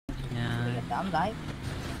I'm right.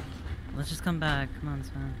 Let's just come back. Come on,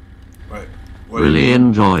 son. Right. Really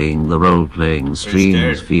enjoying the role-playing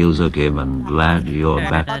streams. Feels okay, man. Glad you're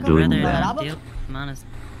back doing that. Come on, he's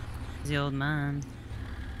the old man.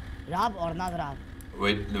 Rob or not Rob?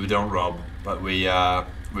 We don't rob, but we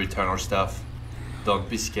return our stuff. Don't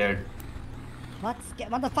be scared. What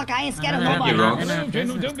the fuck? I ain't scared of nobody.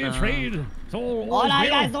 nobody. Don't be afraid. It's all What are you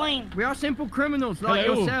guys doing? We are simple criminals like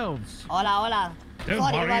yourselves. Hola. Don't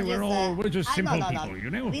worry, we're just simple people,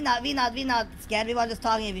 you know? We not scared. We were just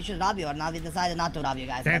talking if we should rob you or not. We decided not to rob you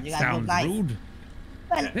guys. That you guys sounds nice. rude.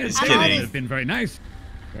 Well, it's kidding. It's been very nice.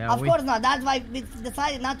 Yeah, of course not. That's why we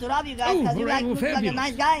decided not to rob you guys, because you guys look like a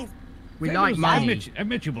nice guys. We like money. I've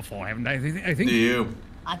met you before, haven't I? I think. Do you?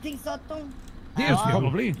 I think so too. Yes,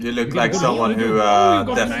 probably. You look like someone who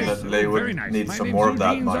definitely would need some more of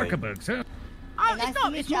that money.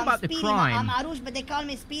 It's not about the crime. I'm Arush, but they call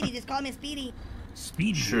me Speedy. Just call me Speedy.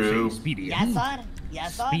 Speedy. True. Speedy. Yes, sir.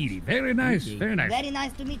 Yes, sir. Speedy. Very nice. Very nice. Very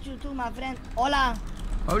nice to meet you too, my friend. Hola.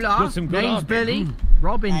 Name's Billy.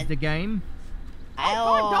 Robin's the game.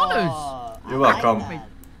 $5. You're welcome.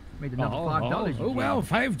 Made another $5. Oh, well,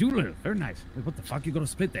 $5. Very nice. What the fuck? You gonna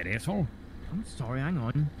split that, asshole? I'm sorry, hang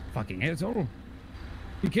on. Fucking asshole.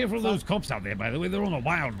 Be careful of those cops out there, by the way. They're on a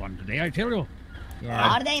wild one today, I tell you.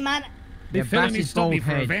 Yeah. Are they, man? They felony stopped me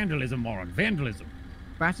for vandalism, moron. Vandalism.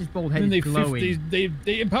 Bass's bald head is glowing. They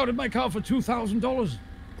impounded my car for $2,000.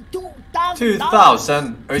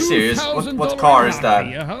 $2,000? Are you serious? What car is that?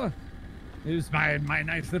 It was my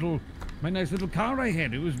nice little car I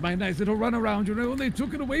had. It was my nice little runaround, you know. And they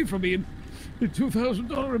took it away from me and the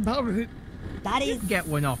 $2,000 impounded it. That is. You can get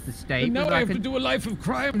one off the state. And now I have to do a life of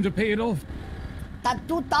crime to pay it off. That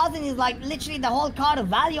 2,000 is like literally the whole car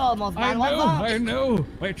value almost, man. I know.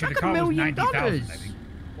 Wait, the car was $90,000, I think.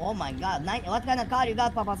 Oh my God! What kind of car you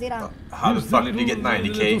got, Papacita? How the fuck did you get 90K? The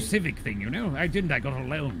little Civic thing, you know. I didn't. I got a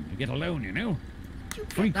loan. You get a loan, you know.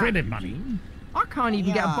 Free credit money. I can't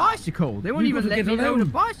even get a bicycle. They won't even let me own a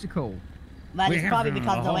bicycle. But it's probably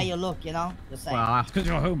because of the way you look, you know. Just saying. Well, it's because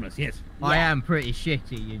you're homeless. Yes. I am pretty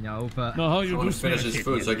shitty, you know, but. No, you want to finish his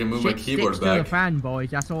food so I can move my keyboard back. Sticks to the fanboys.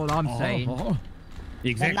 That's all I'm saying.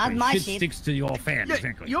 Exactly. Not my shit sticks to your fan. Look,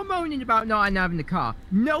 exactly. You're moaning about not having the car.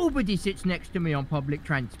 Nobody sits next to me on public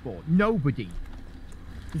transport. Nobody.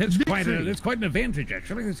 That's quite an advantage,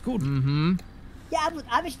 actually. It's good. Mm-hmm. Yeah,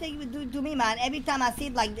 I wish they would do it to me, man. Every time I see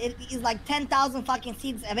it, like, it's like 10,000 fucking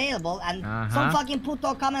seats available, and some fucking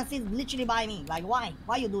puto come and sit literally by me. Like, why?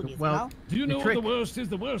 Why you do this, well, you know? Do you know what the worst is?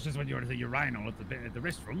 The worst is when you're at the urinal at the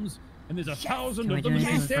restrooms, and there's 1,000 of them, and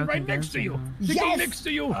they stand right next to you. They go next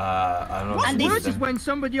to you. I don't know. What's worse is when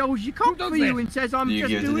somebody holds your cock for you and says, I'm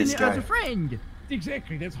just doing it as a friend.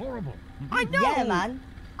 Exactly, that's horrible. I know. Yeah, man.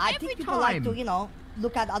 I think people like to, you know,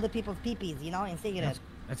 look at other people's peepees, you know, and cigarettes.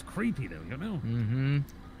 That's creepy, though, you know. Mm-hmm.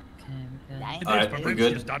 Alright, we're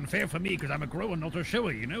good. It's just unfair for me because I'm a grower, not a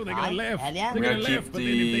shower, you know. They're gonna laugh. Yeah. They're gonna laugh, but then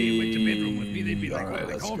if they went to bedroom with me, they'd be like, oh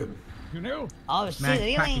my God. You know? Oh, shit,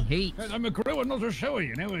 really? Heat. I'm a grower, not a shower,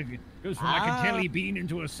 you know. It goes from like a jelly bean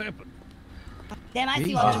into a serpent. Damn, I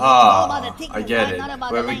see what it's all about the thickness, I get it. not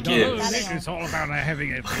about Where the we length. get. It's all about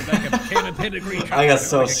having a can of pedigree. I got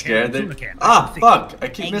so scared. Fuck! I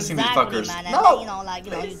keep missing these fuckers. Man, No! You know, like,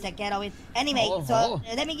 you know, you take care of it. Anyway, so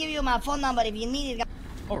let me give you my phone number if you need it.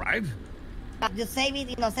 Alright. Just save it,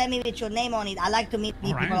 you know, send me with your name on it. I like to meet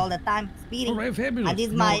people all the time. Speedy. Alright, fabulous. And this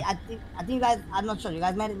is my, I think you guys, I'm not sure, you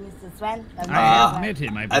guys met Mr. Sven? I have met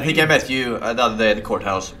him, I think I met you the other day at the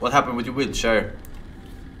courthouse. What happened with your wheelchair?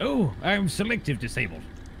 Oh, I'm selective disabled.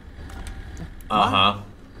 I'm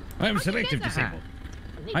selective disabled.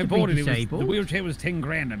 I bought it. The wheelchair was 10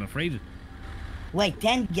 grand, I'm afraid. Wait,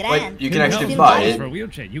 10 grand? Wait, you can actually buy it? For a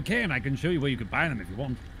wheelchair. You can. I can show you where you can buy them if you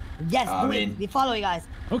want. Yes, do it. We follow you guys.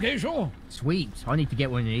 Okay, sure. Sweet. I need to get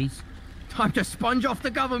one of these. Time to sponge off the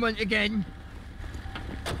government again.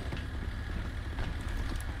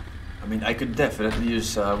 I mean, I could definitely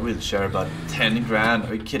use a wheelchair, but 10 grand?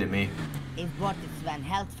 Are you kidding me? It's worth it, Sven.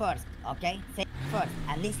 Health first, okay? Say first.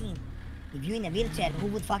 And listen, if you're in a wheelchair, who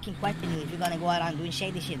would fucking question you if you're gonna go around doing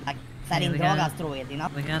shady shit, like selling drogas through it, you know?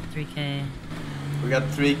 We got 3K. We got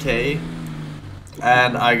 3K,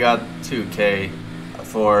 and I got 2K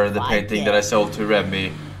for the painting that I sold to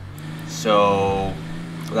Remy. So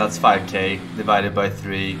that's 5K divided by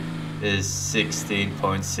 3 is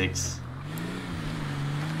 16.6.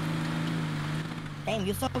 Damn,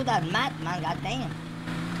 you're so good at math, man. God damn.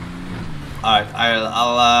 Alright,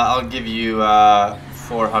 I'll give you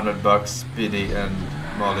 $400, Speedy, and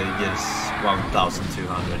Molly gives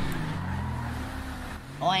 1,200.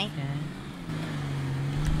 Oi.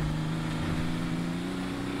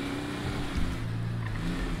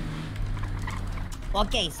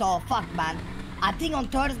 Okay, so fuck, man. I think on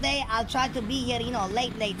Thursday I'll try to be here, you know,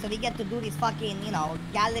 late, so we get to do this fucking, you know,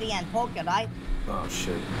 gallery and poker, right? Oh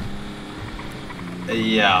shit.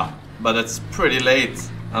 Yeah, but it's pretty late.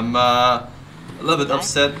 I'm a little bit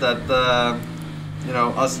upset that you know,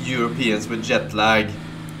 us Europeans with jet lag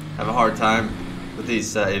have a hard time with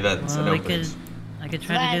these events and openings. I could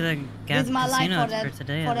try to do the gas casino for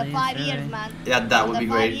today for at the least, 5 years, really. man. Yeah, that would be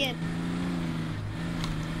great.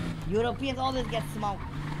 Europeans always get smoked.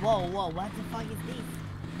 Whoa, what the fuck is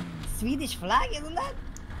this? Swedish flag, isn't that?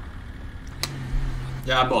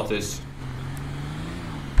 Yeah, I bought this.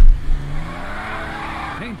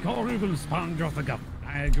 Thank horrible sponge off the government.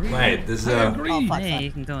 I agree. Wait, this I agree. Oh, Hey,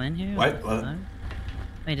 you can go in here. What?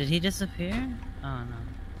 Wait, did he disappear? Oh no.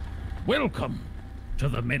 Welcome to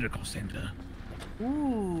the medical center.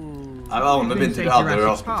 Ooh. I've only been to the other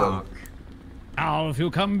hospital. Now, if you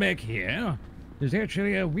come back here, there's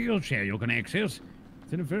actually a wheelchair you can access.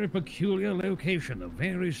 It's in a very peculiar location,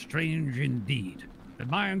 very strange indeed. The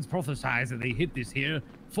Mayans prophesied that they hid this here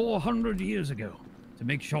 400 years ago to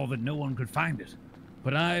make sure that no one could find it.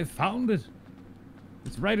 But I found it.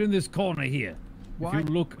 It's right in this corner here.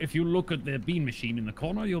 If you look at the bean machine in the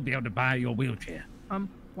corner, you'll be able to buy your wheelchair.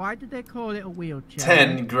 Why did they call it a wheelchair?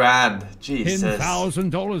 10 grand. Jesus.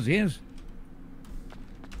 $10,000, yes.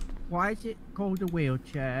 Why is it called a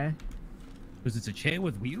wheelchair? Because it's a chair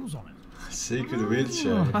with wheels on it. Secret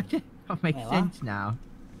wheelchair. That makes sense now.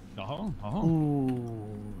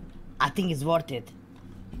 Ooh. I think it's worth it.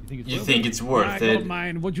 You think it's worth it? Don't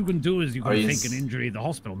mind. What you can do is you can take an injury at the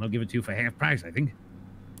hospital and they'll give it to you for half price, I think.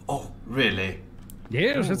 Oh, really?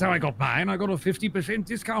 Yes, that's how I got mine. I got a 50%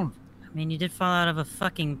 discount. I mean, you did fall out of a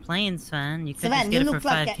fucking plane, Sven. You could Sven, just get it for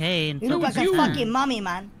 5K and you look like a fucking mummy,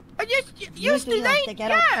 man. You're still late,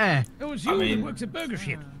 yeah. It was you that works at Burger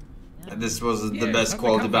Shit. And this was the best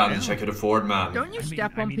quality bandage I could afford, man. Don't you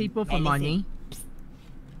step on people for money?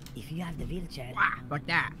 If you have the wheelchair, like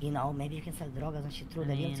that, you know, maybe you can sell drugs and shit through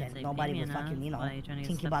the wheelchair. Nobody will fucking, you know,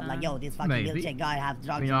 think about like, yo, this fucking wheelchair guy have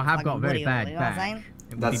drugs. I have got very bad you know what I'm saying?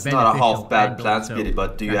 That's not a half bad plan, Speedy,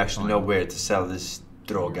 but do you actually know where to sell this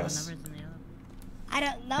drogas? I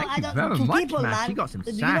don't know. I don't know two people, man.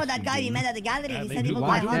 Do you know that guy we met at the gallery? He said he will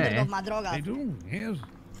buy 100 of my drogas. They do, yes.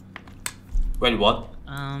 Wait, what?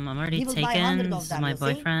 I'm already taken. This is my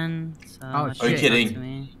boyfriend. So are you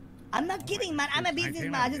kidding? I'm not kidding, man. I'm a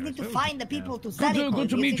businessman. I just need to find the people to sell it. Good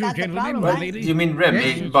to meet you, gentlemen. Do you mean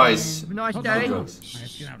Remy buys nice day.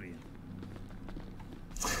 drugs?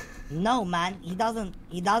 No, man. He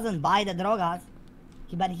doesn't buy the drogas.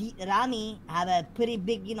 But Rami have a pretty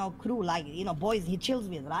big, you know, crew, like, you know, boys he chills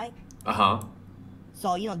with, right? Uh-huh.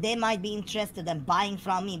 So, you know, they might be interested in buying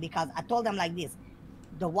from me because I told them like this.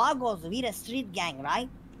 The Wagos, we're a street gang, right?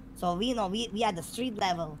 So, we, you know, we at the street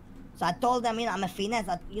level. So I told them, you know, I'm a finesse.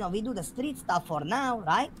 You know, we do the street stuff for now,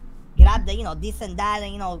 right? Grab the, you know, this and that,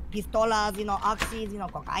 and, you know, pistolas, you know, oxys, you know,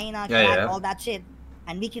 cocaine, crack, all that shit.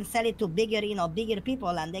 And we can sell it to bigger, you know, bigger people,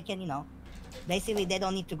 and they can, you know, basically they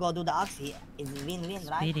don't need to go do the oxy. It's win-win,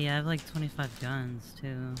 right? Speedy, I have like 25 guns,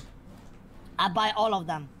 too. I buy all of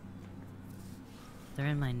them. They're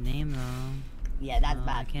in my name, though. Yeah, that's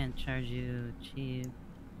bad. I can't charge you cheap.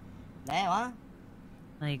 Hey, what?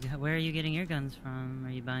 Like, where are you getting your guns from?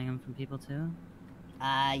 Are you buying them from people too?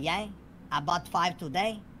 Yeah. I bought 5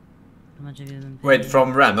 today. How much have you been paying? Wait,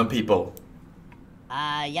 from random people?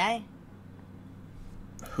 Yeah.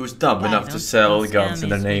 Who's dumb enough to sell guns in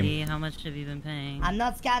their name? Sweetie. How much have you been paying? I'm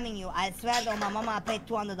not scamming you. I swear on my mama I paid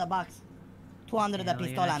 $200 bucks. 200 a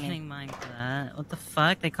pistol, I mean. Mine for that. What the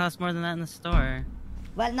fuck? They cost more than that in the store.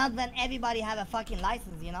 Well, not when everybody have a fucking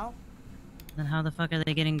license, you know? Then how the fuck are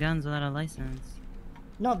they getting guns without a license?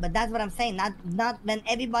 No, but that's what I'm saying. Not when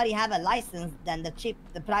everybody have a license, then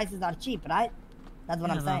the prices are cheap, right? That's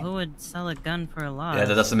what I'm saying. Who would sell a gun for a lot? Yeah,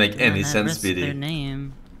 that doesn't make any sense, Speedy. Their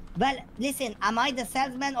name. Well, listen, am I the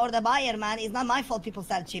salesman or the buyer, man? It's not my fault people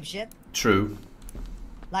sell cheap shit. True.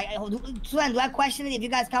 Like, Sven, do I question it if you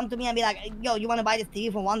guys come to me and be like, yo, you want to buy this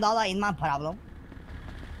TV for $1? It's my problem.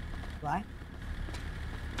 Right?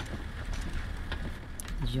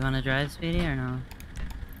 Did you want to drive, Speedy, or no?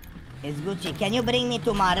 It's Gucci. Can you bring me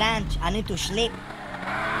to my ranch? I need to sleep.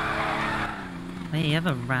 Wait, you have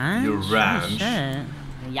a ranch? Your ranch? Oh,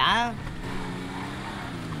 shit. Yeah.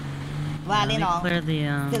 Well, you know,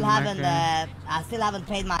 I still haven't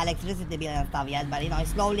paid my electricity bill and stuff yet, but you know,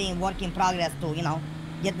 it's slowly in work in progress to, you know,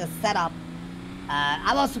 get the setup.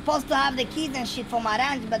 I was supposed to have the keys and shit for my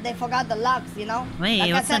ranch, but they forgot the locks, you know? Wait,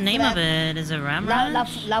 like what's the name of it? Is it Ram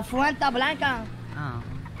Ranch? La Fuente Blanca. Oh.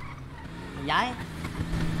 Yeah?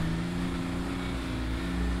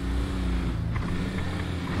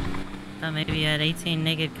 thought maybe you had 18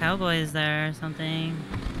 naked cowboys there or something.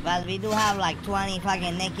 Well, we do have like 20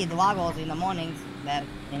 fucking naked waggles in the mornings that,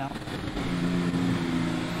 you know.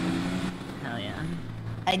 Hell yeah.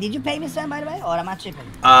 Hey, did you pay me, Sam, by the way, or am I tripping?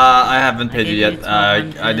 I haven't paid you gave you yet. I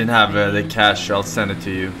 1200 didn't have the cash. I'll send it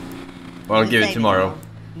to you. Or I'll You give it saved tomorrow.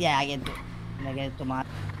 Yeah, I get it tomorrow.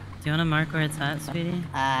 Do you want to mark where it's at, sweetie?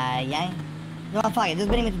 Yeah. No, fuck it. Just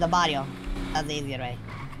bring me to the barrio. That's the easier way.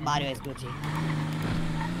 Barrio is Gucci.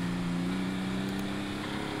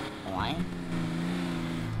 Why?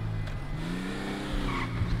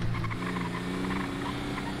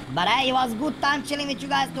 But hey, it was good time chilling with you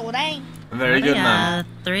guys today. Very good, man.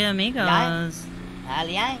 Three amigos. Hell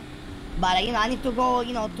yeah. But you know, I need to go,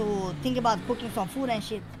 you know, to think about cooking some food and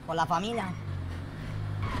shit for la familia.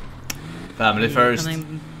 Family Are you first.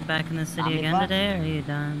 coming back in the city Family again first. today, or are you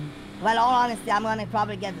done? Well, all honesty, I'm gonna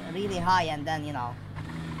probably get really high and then, you know,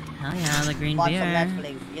 Hell yeah, the green watch some beer.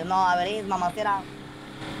 Netflix. You know how it is, mamacita.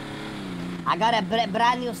 I got a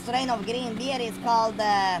brand new strain of green beer. It's called,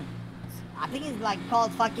 I think it's like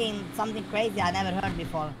called fucking something crazy I never heard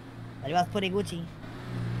before. But it was pretty Gucci.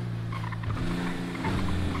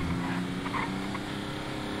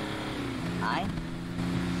 Hi.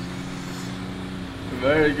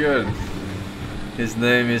 Very good. His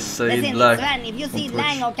name is Said Listen, Black. Sven, if you see on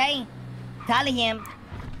Lang, Twitch. okay?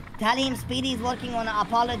 Tell him Speedy's working on an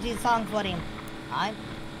apology song for him. Alright?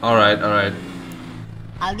 Alright.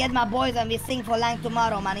 I'll get my boys and we sing for Lang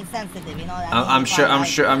tomorrow, man. He's sensitive, you know. I'm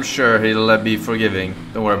sure he'll be forgiving.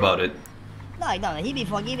 Don't worry about it. No, he be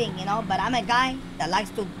forgiving, you know. But I'm a guy that likes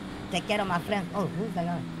to take care of my friends. Oh, who's that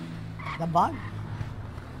guy? The bug?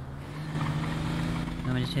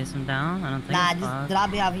 Want me to chase him down? I don't think Nah, it's just Bob.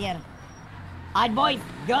 drop you off here. Alright, boys,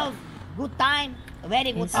 girls, good time.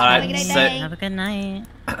 Very good Peace. time. Alright, Have a great say- day. Have a good night.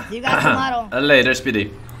 See you guys tomorrow. Later,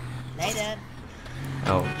 Speedy. Later.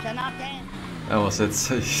 Oh, Shanake. that was it.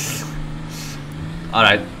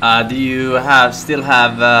 Alright, do you still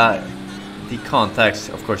have the contacts?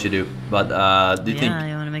 Of course you do. But do you think? Yeah,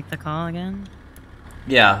 you want to make the call again?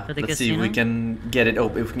 Yeah. For the Let's see if we casino? can get it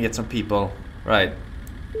open. If we can get some people. Right.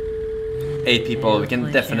 8 people. We can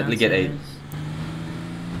Hopefully she definitely get 8. answers.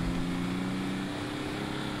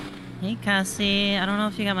 Hey Cassie, I don't know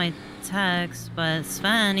if you got my text, but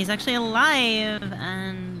Sven, he's actually alive,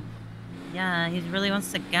 and yeah, he really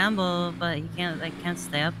wants to gamble, but he can't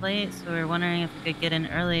stay up late. So we were wondering if we could get in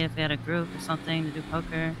early if we had a group or something to do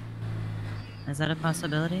poker. Is that a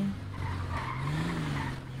possibility?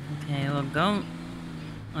 Okay, well go.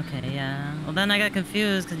 Okay, yeah. Well then I got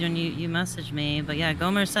confused because when you messaged me, but yeah,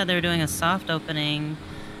 Gomer said they were doing a soft opening,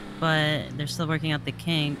 but they're still working out the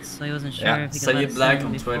kinks, so he wasn't sure Yeah, if he could Say let It us Black in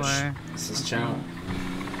on before. Twitch. This is his Okay. channel.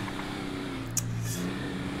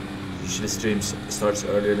 Usually streams starts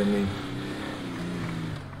earlier than me.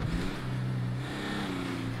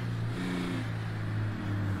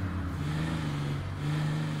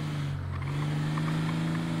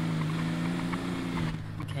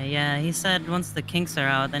 Okay, yeah, he said once the kinks are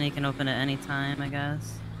out, then he can open it any time, I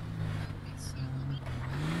guess. So...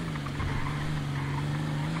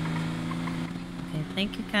 Okay,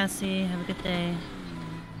 thank you, Cassie. Have a good day.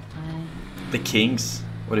 Bye. The Kings?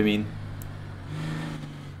 What do you mean?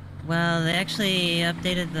 Well, they actually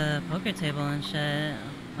updated the poker table and shit.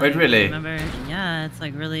 Wait, really? Remember? Yeah, it's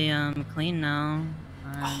like really clean now.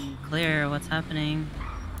 Clear what's happening.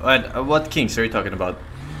 What Kings are you talking about?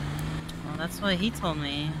 Well, that's what he told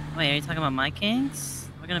me. Wait, are you talking about my kinks?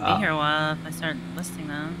 We're gonna be here a while if I start listing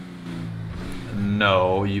them.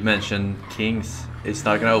 No, you mentioned Kings. It's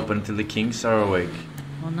not gonna open until the Kings are awake.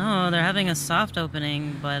 Well, no, they're having a soft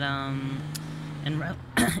opening, but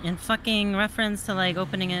in fucking reference to like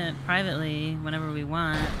opening it privately whenever we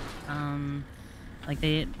want. Like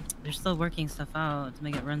they're still working stuff out to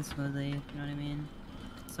make it run smoothly. If you know what I mean?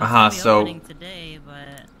 So it's gonna be so- opening today,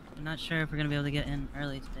 but I'm not sure if we're gonna be able to get in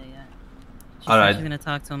early today yet. She said Alright. she's gonna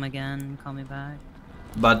talk to him again and call me back.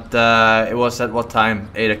 But it was at what time?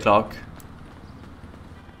 8 o'clock?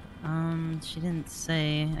 She didn't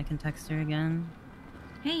say. I can text her again.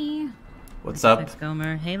 Hey. What's I up? can text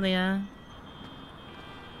Gomer. Hey, Leah.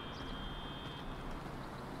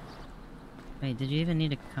 Wait, did you even need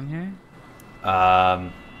to come here?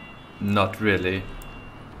 Not really.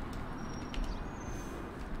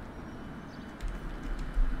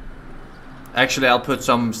 Actually, I'll put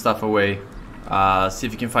some stuff away. See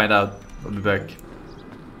if you can find out. I'll be back.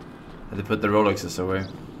 I had to put the Rolexes away.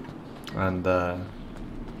 And,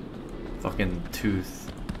 fucking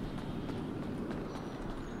tooth.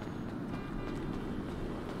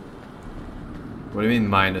 What do you mean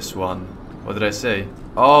 -1? What did I say?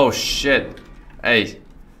 Oh shit! Hey!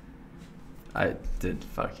 did.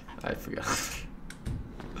 Fuck. I forgot.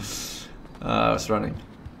 I was running.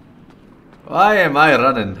 Why am I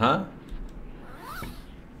running, huh?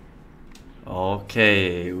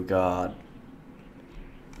 Okay, we got...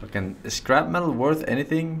 Fucking... Is scrap metal worth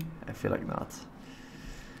anything? I feel like not.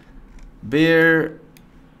 Beer...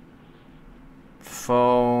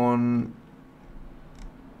 Phone...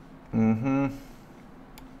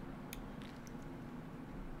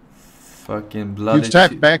 Fucking bloody... You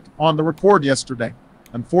tapped back on the record yesterday.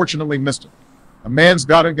 Unfortunately missed it. A man's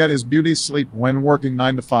gotta get his beauty sleep when working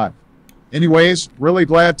 9 to 5. Anyways, really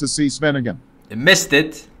glad to see Sven again. You missed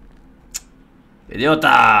it.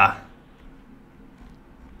 Idiota!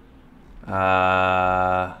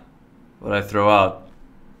 What I throw out?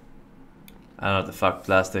 I don't know what the fuck,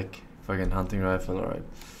 plastic. Fucking hunting rifle, alright.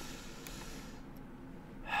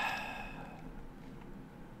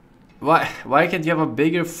 Why can't you have a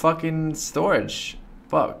bigger fucking storage?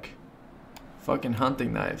 Fuck. Fucking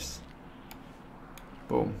hunting knives.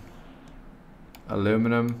 Boom.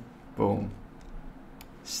 Aluminum. Boom.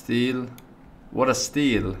 Steel. What a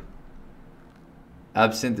steel.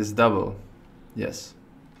 Absinthe is double. Yes.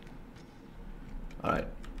 Alright.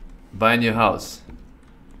 Buy a new house.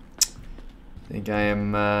 Think I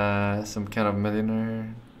am some kind of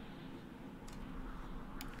millionaire.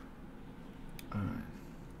 Alright.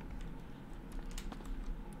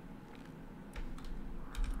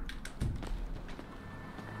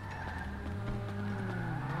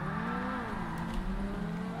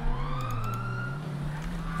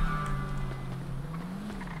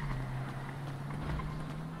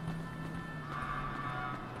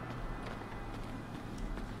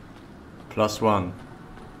 +1.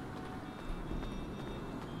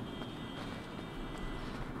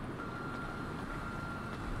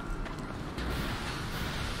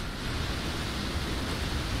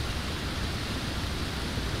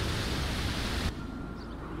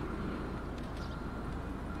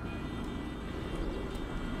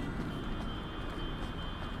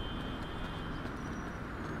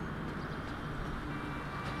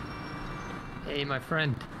 Hey, my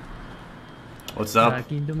friend. What's up?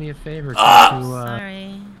 Can you do me a favor?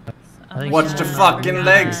 Sorry. Watch the fucking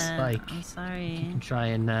legs. Bike. I'm sorry. You can try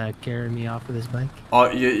and carry me off with this bike. Oh,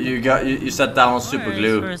 you sat down on super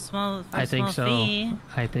glue. For a small, I think so. Fee.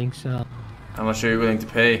 I think so. How much are you willing to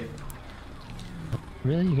pay?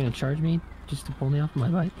 Really? You're gonna charge me just to pull me off my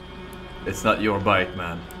bike? It's not your bike,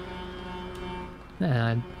 man.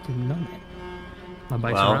 Nah, I didn't know that. My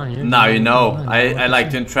bike's Well, around here. now you know. I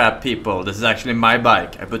like to entrap people. This is actually my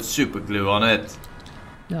bike. I put super glue on it.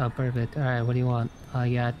 Oh, perfect. Alright, what do you want? I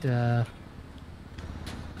got,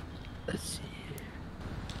 let's see.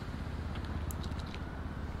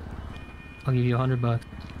 I'll give you $100.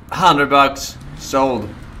 $100. Sold.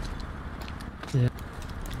 Yeah.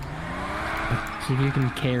 See if you can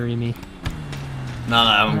carry me. No,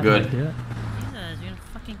 I'm That good. might do it. Jesus, you're gonna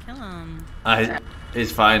fucking kill him.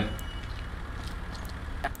 He's fine.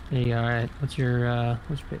 There you go, alright. What's your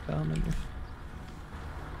PayPal number?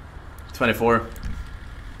 24.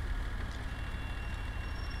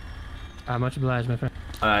 Much obliged, my friend.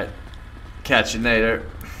 Alright. Catch you later.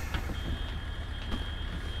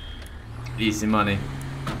 Easy money.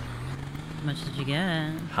 How much did you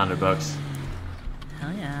get? $100.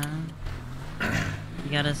 Hell yeah.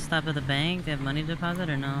 You gotta stop at the bank. They have money deposit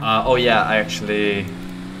or no? Oh yeah, I actually...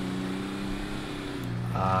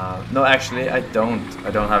 no, actually, I don't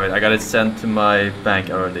have it. I got it sent to my bank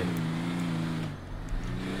already.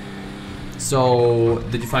 So,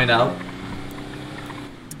 did you find out?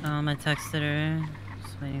 I texted her.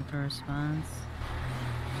 Just waiting for a response.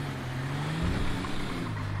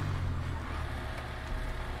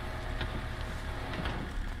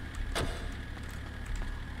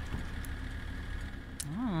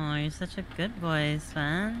 Oh, you're such a good boy,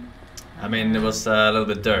 Sven. I mean, it was a little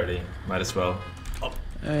bit dirty. Might as well. Oh.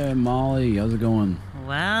 Hey, Molly, how's it going?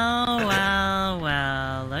 Well, well,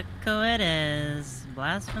 well. Look who it is.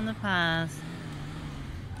 Blast from the past.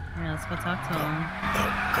 Here, let's go talk to him.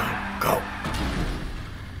 Go.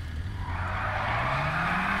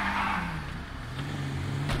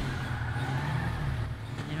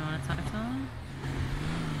 You don't want to talk to him?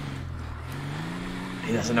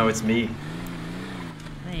 He doesn't know it's me.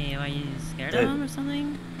 Hey, are you scared of him or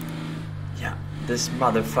something? Yeah, this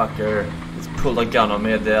motherfucker just pulled a gun on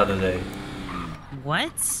me the other day.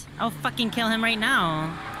 What? I'll fucking kill him right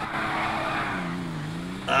now.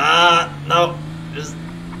 No. Just...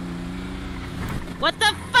 What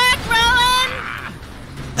the fuck, Roland?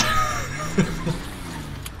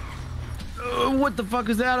 What the fuck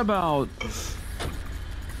is that about?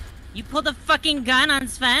 You pulled a fucking gun on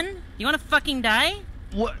Sven? You wanna fucking die?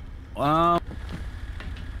 What?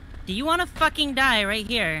 Do you want to fucking die right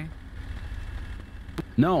here?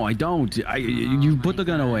 No, I don't. You put the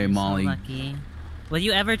gun away, Molly. So lucky. Will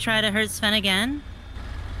you ever try to hurt Sven again?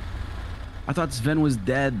 I thought Sven was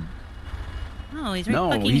dead. No, he's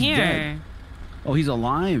right fucking here. Dead. Oh, he's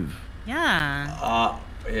alive. Yeah.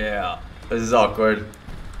 Yeah. This is awkward.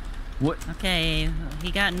 What? Okay,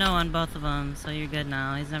 he got no on both of them, so you're good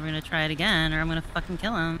now. He's never gonna try it again, or I'm gonna fucking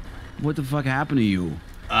kill him. What the fuck happened to you?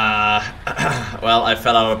 Well, I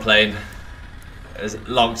fell out of a plane.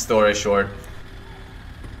 Long story short.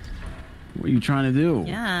 What are you trying to do?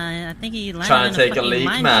 Yeah, I think he landed Trying in to take a fucking leak,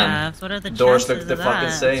 mine man. shaft. What are the Doors chances look the of fucking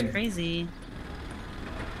that? same. It's crazy.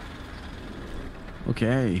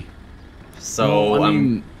 Okay. So, well,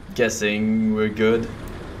 I'm guessing we're good.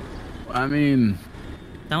 I mean...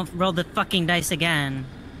 Don't roll the fucking dice again.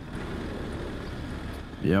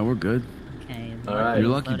 Yeah, we're good. Okay. Alright. You're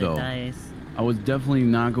lucky, though. Dice. I was definitely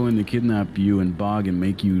not going to kidnap you and Bog and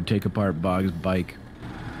make you take apart Bog's bike.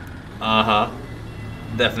 Uh-huh.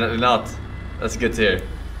 Definitely not. That's good to hear.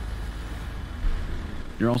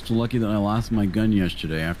 You're also lucky that I lost my gun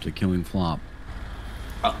yesterday after killing Flop.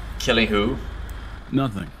 Killing who?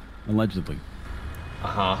 Nothing. Allegedly.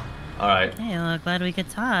 Uh-huh. Alright. Okay, well, glad we could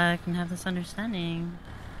talk and have this understanding.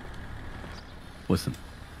 Listen.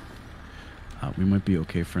 We might be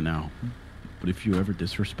okay for now. But if you ever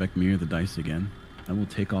disrespect me or the dice again, I will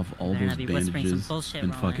take off all those bandages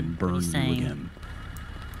and fucking burn you again.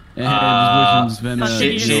 And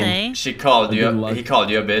she called you. He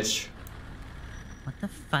called you a bitch. What the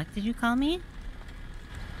fuck did you call me?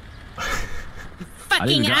 You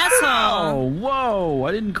fucking asshole! Oh, whoa!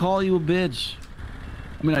 I didn't call you a bitch.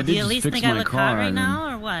 I mean, I did just fix my car. Do you at least think I look hot right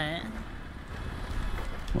now, or what?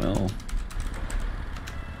 Well,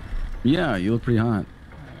 yeah, you look pretty hot.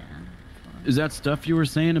 Yeah. Is that stuff you were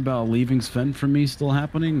saying about leaving Sven for me still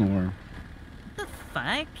happening, or? What the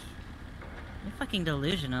fuck? You're fucking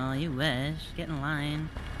delusional. You wish. Get in line.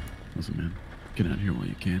 Listen, man. Get out of here while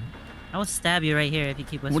you can. I will stab you right here if you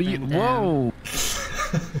keep whispering. What are you? Whoa!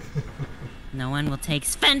 No one will take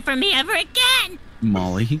Sven from me ever again.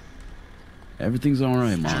 Molly, everything's all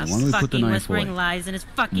right, Molly. Why don't we put the knife away? Whispering lies in his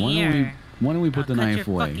fucking ear. Why don't we put the knife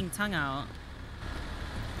away? Cut your fucking tongue out.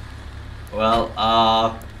 Well,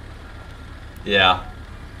 yeah.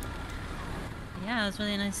 Yeah, it was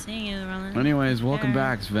really nice seeing you, Roland. Anyways, welcome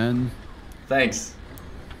back, Sven. Thanks.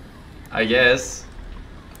 I guess.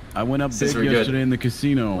 I went up big yesterday in the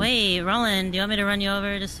casino. Wait, Roland, do you want me to run you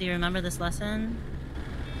over just so you remember this lesson?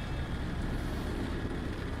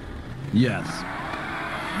 Yes.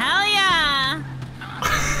 Hell yeah!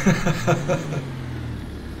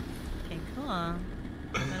 Okay, cool.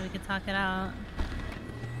 Glad we could talk it out.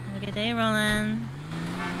 Have a good day, Roland.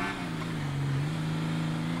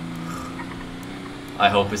 I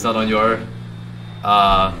hope it's not on your,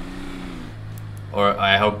 or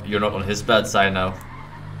I hope you're not on his bad side now.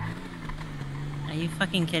 Are you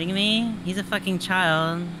fucking kidding me? He's a fucking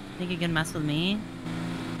child. Think you can mess with me?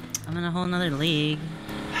 I'm in a whole nother league.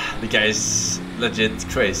 The guy's legit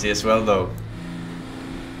crazy as well, though.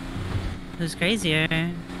 Who's crazier?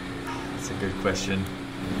 That's a good question.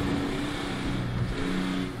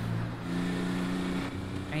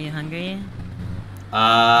 Are you hungry? No,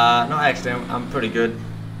 actually, I'm pretty good.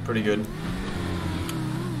 Pretty good.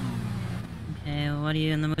 Okay, well, what are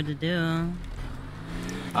you in the mood to do?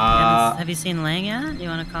 Have you seen Lang yet? Do you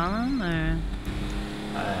want to call him, or?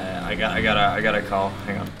 I gotta call.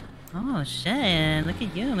 Hang on. Oh shit! Look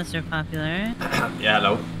at you, Mr. Popular. Yeah,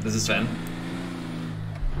 hello. This is Sven.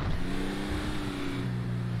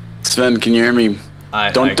 Sven, can you hear me?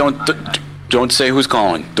 Don't say who's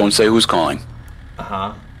calling. Don't say who's calling.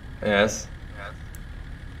 Yes.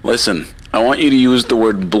 Listen, I want you to use the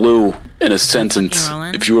word blue in a sentence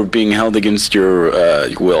if you are being held against your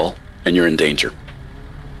will and you're in danger.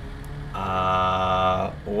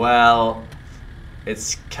 Well,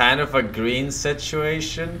 it's kind of a green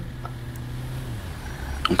situation.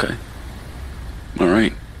 Okay.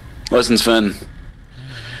 Alright. Listen, Sven.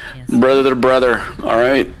 Brother to brother,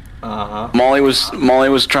 alright? Molly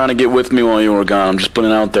was trying to get with me while you were gone. I'm just putting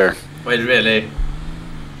it out there. Wait, really?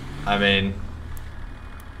 I mean,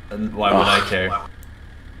 why would I care?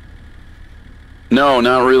 No,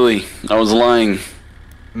 not really. I was lying.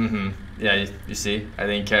 Yeah, you see, I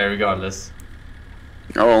didn't care regardless.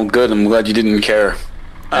 Oh, good. I'm glad you didn't care.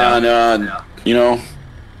 And, you know,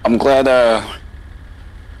 I'm glad,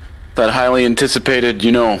 that highly anticipated,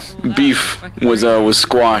 you know, beef was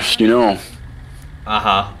squashed, you know.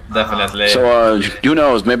 Definitely. So, who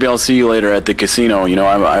knows? Maybe I'll see you later at the casino. You know,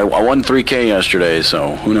 I won 3K yesterday,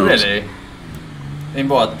 so who knows? Really? In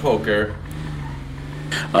what? Poker?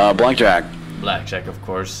 Blackjack. Blackjack, of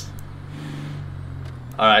course.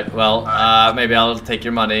 Alright, well, maybe I'll take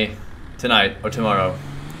your money tonight or tomorrow.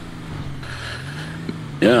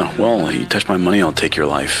 Yeah, well, you touch my money, I'll take your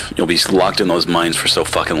life. You'll be locked in those mines for so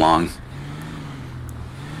fucking long.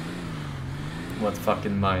 What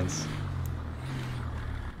fucking mines?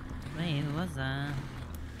 Wait, who was that?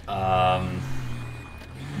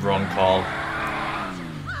 Wrong call.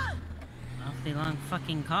 Awfully long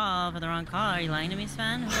fucking call for the wrong call. Are you lying to me,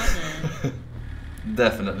 Sven? Who was it?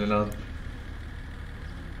 Definitely not.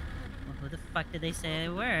 Well, who the fuck did they say they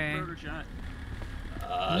were?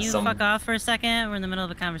 Can you fuck off for a second? We're in the middle of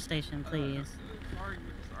a conversation, please.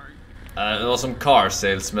 It was some car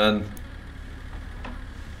salesman.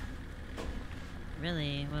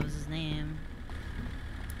 Really? What was his name?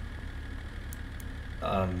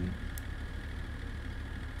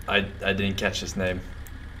 I didn't catch his name.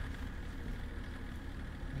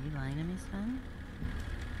 Are you lying to me, Sven?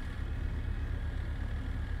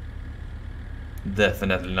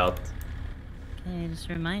 Definitely not. Okay, just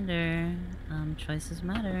a reminder, choices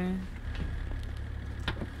matter.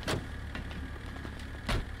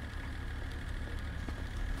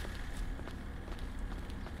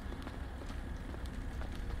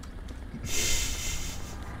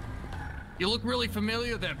 You look really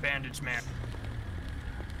familiar there, bandage man.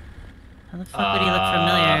 How the fuck would he look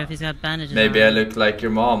familiar if he's got bandages Maybe on? I look like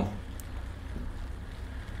your mom.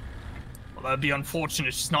 Well, that'd be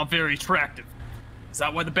unfortunate. She's not very attractive. Is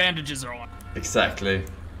that why the bandages are on? Exactly.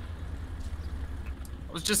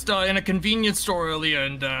 I was just in a convenience store earlier,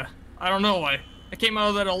 and I don't know. I came out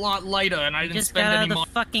of that a lot lighter, and I didn't spend any money. Just got out money. of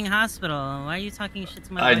the fucking hospital. Why are you talking shit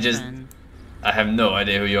to my boyfriend? I have no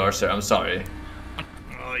idea who you are, sir. I'm sorry.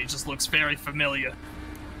 Oh, he just looks very familiar.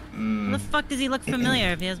 How the fuck does he look familiar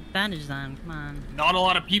if he has bandages on? Come on. Not a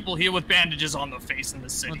lot of people here with bandages on their face in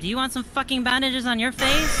this city. Well, do you want some fucking bandages on your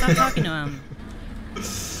face? Stop talking to him.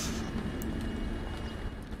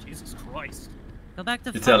 Jesus Christ. Go back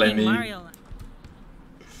to You're telling fucking me. Mario.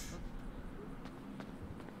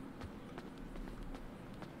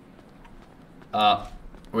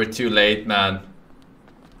 We're too late, man.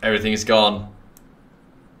 Everything is gone.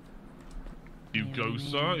 You go,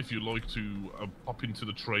 sir, if you'd like to pop into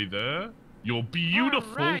the tray there. Your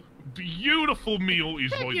beautiful, beautiful meal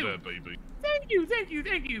is right there, baby. Thank you.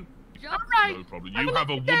 All right. No problem. You have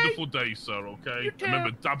a wonderful day, sir, okay? You too.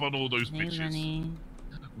 Remember, dab on all those Hey, bitches. Rennie.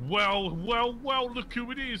 Well, look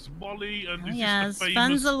who it is, Molly, and is yes, this the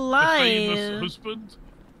Sven's famous, alive. the famous husband?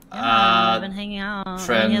 Yeah, we've been hanging out. I mean,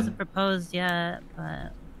 friend. he hasn't proposed yet,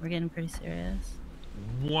 but we're getting pretty serious.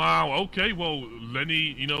 Wow, okay, well,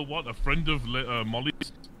 Lenny, you know what? A friend of Molly's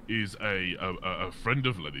is a friend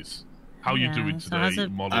of Lenny's. How you doing so today, how's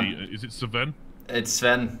it- Molly? Is it Sven? It's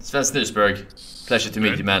Sven. Sven Snusberg. Pleasure to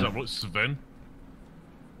meet you, man. Is that right, Sven?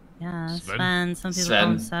 Yeah, Sven? Sven. Some people Sven.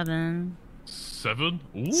 call him Seven. 7?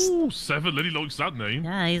 Ooh, 7. Lenny likes that name.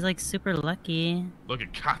 Yeah, he's like super lucky. Like a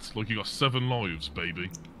cat, like you got 7 lives, baby.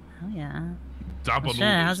 Oh yeah. Dab Well, on shit,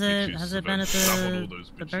 all how's those it bitches, haz it Sven. been at Dab on all the those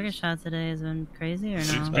bitches. burger shot today? Has it been crazy or no?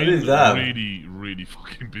 It's I been did that. really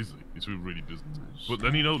fucking busy. It's been really busy. But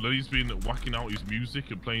then, you know, Lenny's been whacking out his music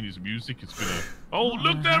and playing his music. It's been a... Oh,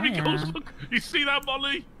 look, there he goes. Look. You see that,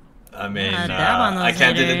 Molly? I mean, dab on those I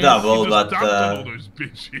can't do the haters. double, He but just dabbed on all those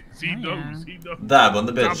bitches. He knows. He knows. dab on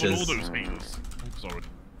the Dab on all bitches. those haters. Oh, sorry.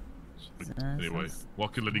 Anyway, that's-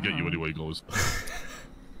 what can Lenny get you anyway, guys?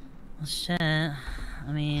 Well, shit.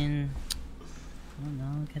 I mean, I don't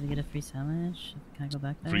know. Can I get a free sandwich? Can I go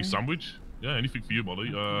back there? Free sandwich? Yeah, anything for you, Molly.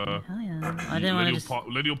 Hell yeah. I didn't want to just...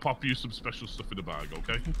 Lenny will pop you some special stuff in the bag,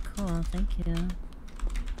 okay? Okay, cool, thank you.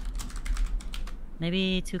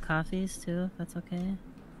 Maybe 2 coffees too, if that's okay.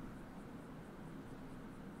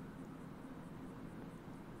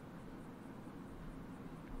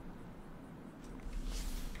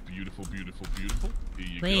 Beautiful, beautiful, beautiful. Here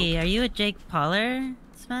you Wait, go. are you a Jake Pauler,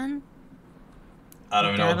 Sven? I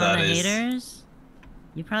don't even know what Dab on that the is. haters?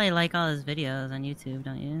 You probably like all his videos on YouTube,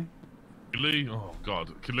 don't you? Really? Oh,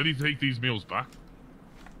 God. Can Lenny take these meals back?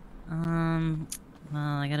 Well,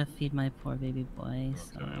 I gotta feed my poor baby boy,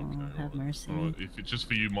 so have mercy. Alright, if it's just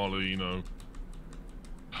for you, Molly, you know.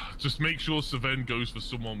 Just make sure Sven goes for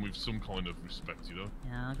someone with some kind of respect, you know?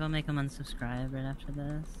 Yeah, I'll go make him unsubscribe right after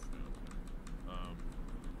this.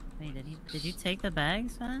 Wait, did you take the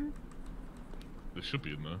bags, Sven? There should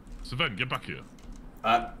be in there. Sven, get back here.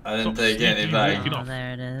 I didn't Stop take any sneaking bag. walking Oh, off.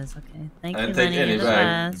 there it is. Okay, thank I you, didn't take Lenny. any You're the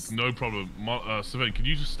bag. best. No problem. Sven, can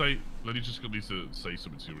you just stay? Lenny just needs to say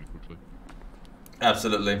something to you really quickly.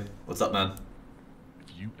 Absolutely. What's up, man?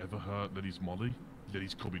 If you ever hurt Lenny's Molly,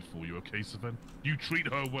 Lenny's coming for you, okay, Sven? You treat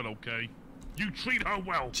her well, okay? You treat her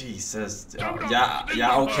well! Jesus. Don't Yeah, sleep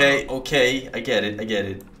yeah, with okay, her. okay. I get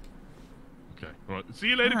it. Okay, Okay. All right. See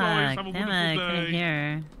you later, guys. Have a Damn wonderful it, I couldn't day.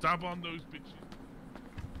 hear. Tap on those bitches.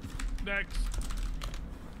 Next.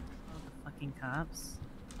 Fucking cops.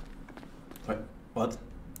 What?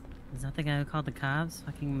 Is that the guy who called the cops?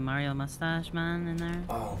 Fucking Mario Mustache Man in there?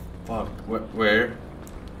 Oh, fuck. Where?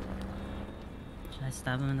 Should I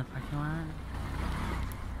stab him in the parking lot?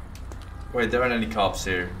 Wait, there aren't any cops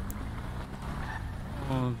here.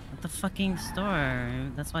 Oh, at the fucking store.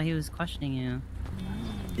 That's why he was questioning you.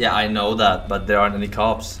 Yeah, I know that, but there aren't any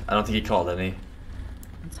cops. I don't think he called any.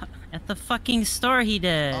 At the fucking store he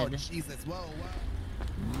did. Oh, Jesus. Whoa, whoa.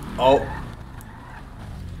 Oh.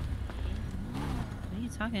 What are you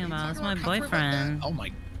talking about? That's my boyfriend. Oh my,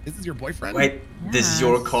 this is your boyfriend? Wait, this is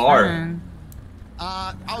your car.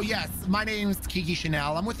 Oh yes, my name's Kiki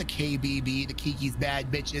Chanel. I'm with the KBB, the Kiki's Bad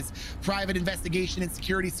Bitches, Private Investigation and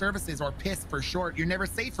Security Services, or PISS for short. You're never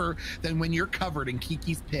safer than when you're covered in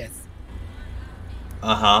Kiki's piss.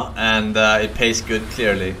 Uh-huh, and it pays good,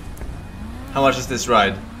 clearly. How much is this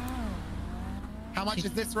ride? How much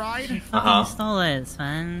is this ride? Uh-huh. Stole it,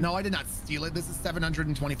 Sven. No, I did not steal it. This is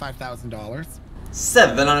 $725,000.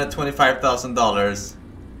 $725,000.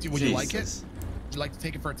 Would you like it? Would you like to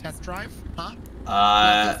take it for a test drive? Huh?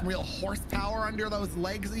 Some real horsepower under those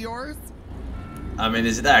legs of yours? I mean,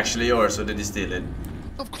 is it actually yours or did you steal it?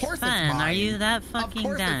 Of course Sven, it's mine. are you that fucking Of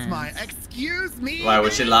course dense? it's mine. Excuse me. Why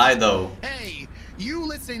would she lie, though? Hey, you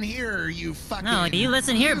listen here, you fucking... No, you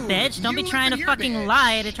listen here, bitch. Don't be trying to fucking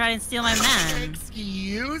lie to try and steal my man.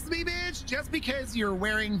 Excuse me, bitch? Just because you're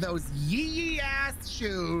wearing those yee-ass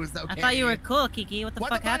shoes, okay? I thought you were cool, Kiki. What the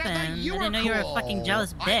fuck happened? I didn't know you were a fucking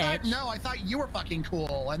jealous bitch. I thought you were fucking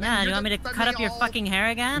cool. And yeah, do you want me to cut up your fucking hair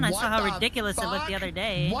again? I saw how ridiculous it looked the other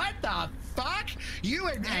day. What the fuck? You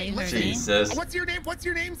and hey, listen. Jesus. What's your name? What's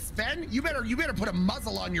your name, Sven? You better put a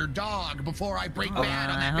muzzle on your dog before I break bad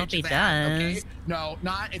on that I hope he bitch's ass, okay? does. No,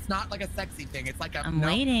 it's not like a sexy thing. It's like a. I'm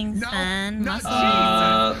waiting, Sven.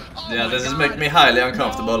 Yeah, this is making me highly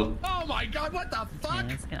uncomfortable. No. Oh my god, what the fuck? Okay,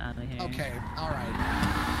 let's get out of here. Okay, alright.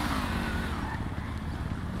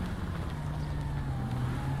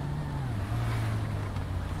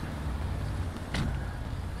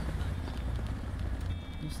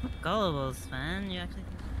 You're so gullible, Sven. You actually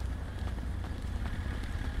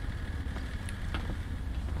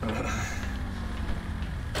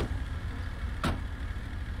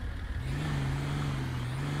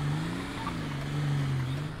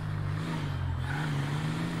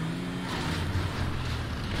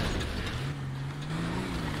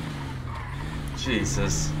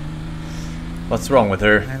Jesus. What's wrong with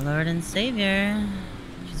her? Our Lord and Savior.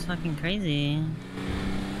 She's fucking crazy.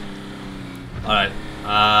 Alright.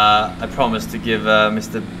 I promise to give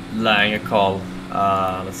Mr. Lang a call.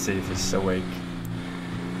 Let's see if he's awake.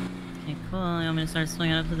 Okay, cool. You want me to start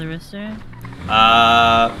swinging up to the wrister?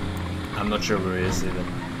 I'm not sure where he is even.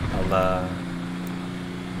 I'll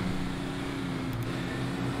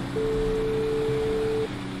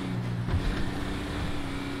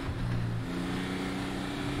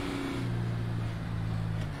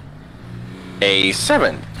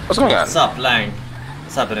A7. What's going on? What's up, Lang?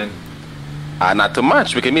 What's happening? Not too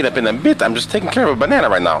much. We can meet up in a bit. I'm just taking care of a banana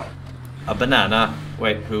right now. A banana?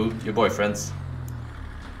 Wait, who? Your boyfriend's?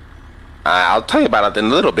 I'll tell you about it in a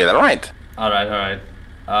little bit, alright? Alright.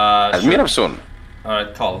 Let's meet up soon.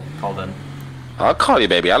 Alright, call then. I'll call you,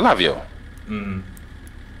 baby. I love you.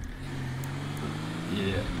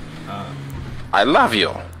 Yeah. I love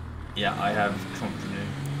you. Yeah, I have company.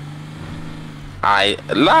 I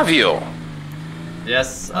love you.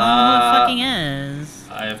 Yes, who fucking is?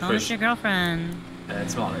 I Tell me it's your girlfriend.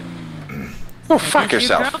 It's Molly. Oh, fuck it's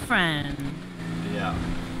yourself. Your girlfriend. Yeah.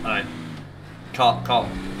 Alright. Call.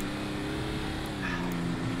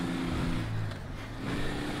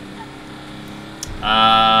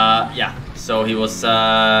 Yeah. So he was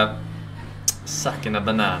sucking a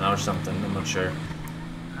banana or something. I'm not sure.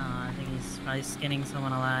 Oh, I think he's probably skinning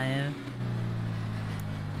someone alive.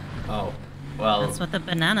 Oh, well. That's what the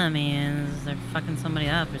banana means. They're fucking somebody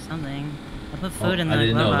up or something. I'll put food in I the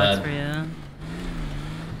didn't glove know box that. for you.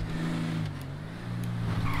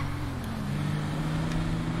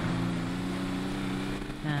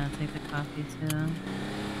 Yeah, take the coffee too.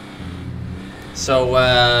 So,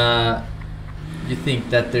 you think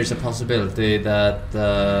that there's a possibility that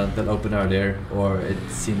they'll open earlier, or it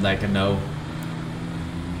seemed like a no?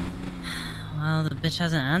 Well, the bitch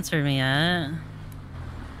hasn't answered me yet.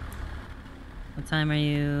 What time are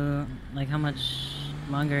you, like, how much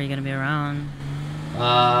longer are you gonna be around?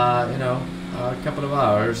 You know, a couple of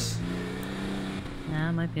hours. Yeah,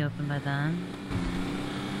 it might be open by then.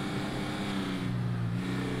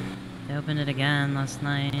 They opened it again last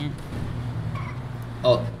night.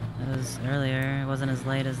 Oh, It was earlier. It wasn't as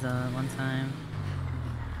late as the one time.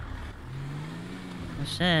 Well,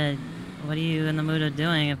 shit. What are you in the mood of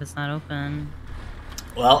doing if it's not open?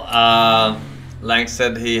 Well, Lang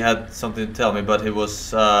said he had something to tell me, but he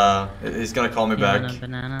was, he's gonna call me You back. want a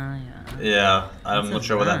banana? Yeah. Yeah, I'm What's not a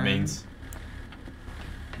sure what that ban? means.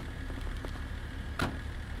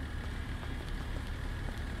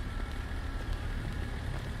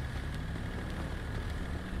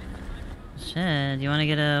 Shit, do you want to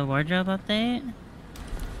get a wardrobe update?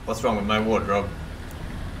 What's wrong with my wardrobe?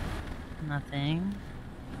 Nothing.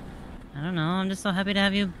 I don't know, I'm just so happy to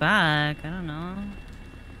have you back. I don't know.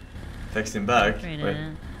 Text him back? Upgrade Wait.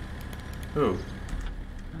 it. Who?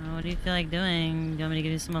 What do you feel like doing? Do you want me to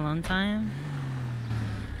give you some alone time?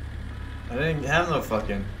 I didn't have no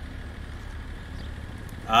fucking...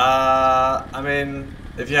 I mean,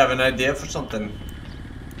 if you have an idea for something.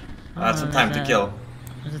 I have some time to kill.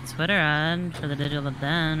 There's a Twitter ad for the digital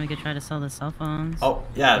den. We could try to sell the cell phones. Oh,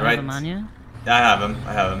 yeah, Do you right. have them on you? Yeah, I have him.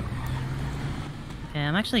 I have him. Okay,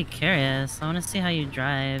 I'm actually curious. I want to see how you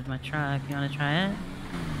drive my truck. You want to try it?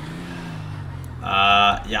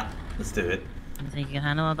 Yeah. Let's do it. You think you can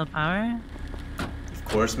handle all the power? Of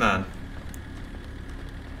course, man.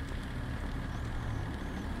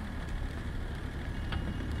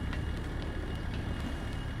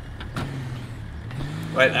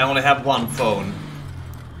 Wait, I only have one phone.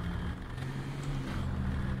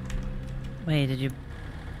 Wait, did you?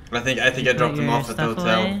 I think I dropped them off at the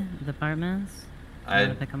hotel. Away, the apartments. I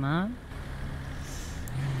pick them up.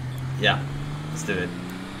 Yeah, let's do it.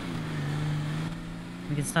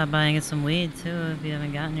 We can stop by and get some weed too if you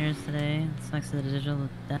haven't gotten yours today. It's next to the digital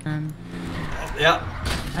den. Yeah.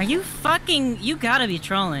 Are you fucking? You gotta be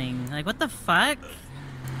trolling. Like what the fuck?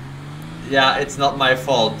 Yeah, it's not my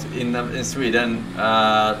fault. In Sweden,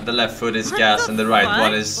 the left foot is gas and the right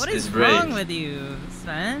one is What is brake. wrong with you,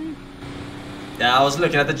 Sven? Yeah, I was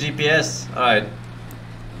looking at the GPS. Alright.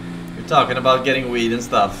 You're talking about getting weed and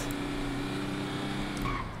stuff.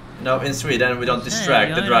 No, in Sweden we don't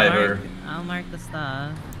distract the driver. I'll mark the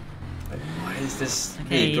stuff. Like, why is this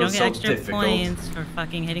Okay, you vehicle don't get so extra difficult? points for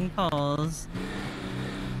fucking hitting poles.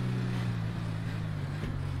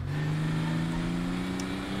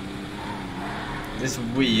 This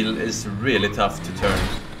wheel is really tough to turn.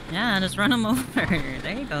 Yeah, just run them over.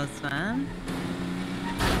 There you go, Sven.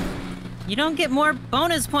 You don't get more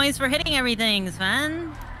bonus points for hitting everything,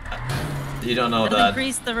 Sven. You don't know It'll that.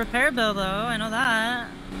 increase the repair bill, though. I know that.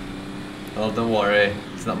 Oh, don't worry.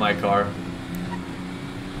 It's not my car.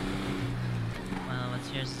 Well,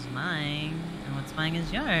 what's yours is mine, and what's mine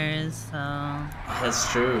is yours, so... Oh, that's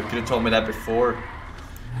true. You could have told me that before.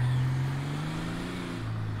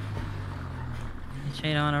 You sure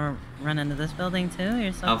you don't want to run into this building, too?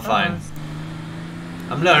 You're so I'm close. fine.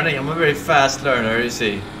 I'm learning. I'm a very fast learner, you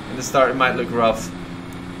see. In the start it might look rough.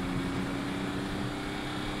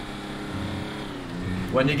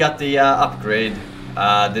 When you got the upgrade,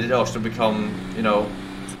 did it also become, you know,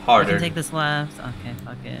 harder? You can take this left. Okay,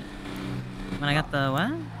 fuck it. When I got the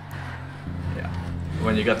what? Yeah.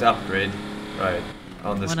 When you got the upgrade, right,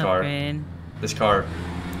 on this What car. upgrade? This car.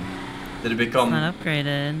 Did it become... It's not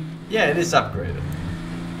upgraded. Yeah, it is upgraded.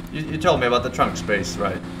 You told me about the trunk space,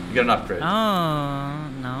 right? You got an upgrade. Oh,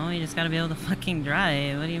 no, you just gotta be able to fucking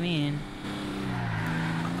drive. What do you mean?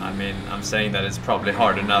 I mean, I'm saying that it's probably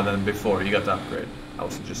harder now than before you got the upgrade. I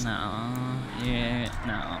was just... No. Yeah,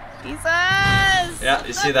 no. Jesus! Yeah,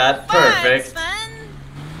 you see that? Perfect.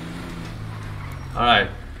 Alright.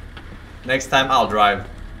 Next time I'll drive.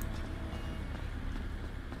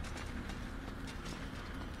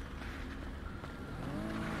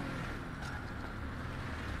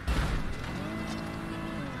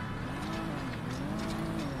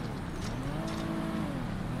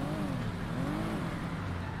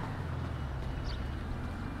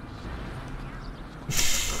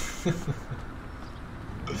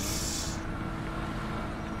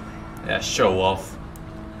 Yeah, show off.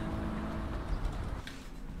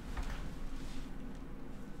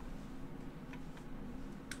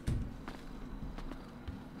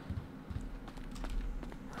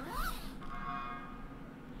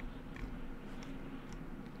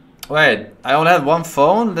 Wait, I only had one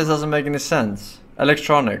phone? This doesn't make any sense.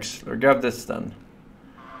 Electronics. We'll grab this then.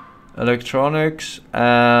 Electronics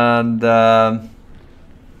and... oh,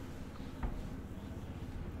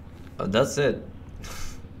 that's it.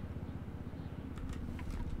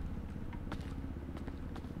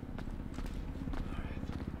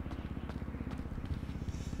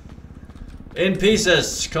 In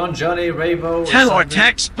pieces, Con Johnny, Ravo. Tell our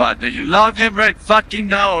text butler you love him right fucking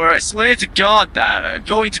now, or I swear to God that I'm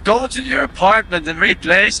going to go to your apartment and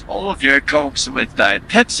replace all of your cokes with that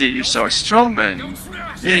Pepsi you so strong man.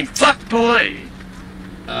 Getting fucked, boy.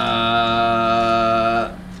 No,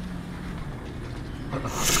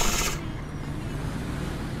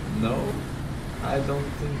 I don't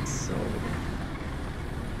think so.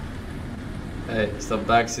 Hey, stop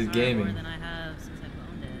backseat gaming.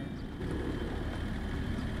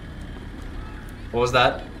 What was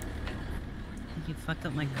that? I think you fucked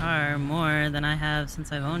up my car more than I have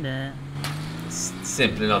since I've owned it. It's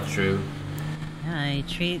simply not true. Yeah, you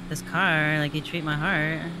treat this car like you treat my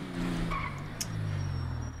heart.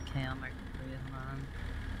 Okay, I'll mark it for you. Hold on.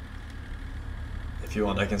 If you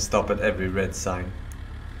want, I can stop at every red sign.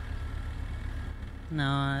 No,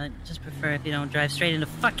 I just prefer if you don't drive straight into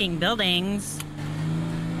fucking buildings.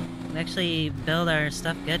 We actually build our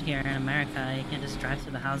stuff good here in America. You can't just drive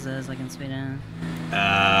through the houses like in Sweden.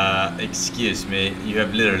 Excuse me, you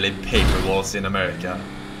have literally paper walls in America.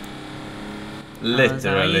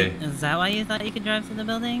 Literally. Is that why you thought you could drive through the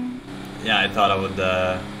building? Yeah, I thought I would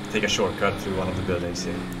take a shortcut through one of the buildings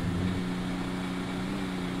here.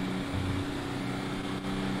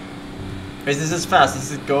 Is this as fast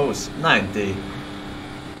as it goes? 90.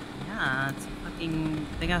 Yeah, it's a fucking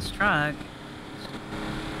big ass truck.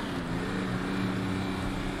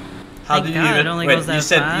 How Thank did you God even? it only Wait, goes that you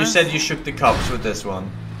fast. said you shook the cups with this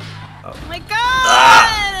one. Oh my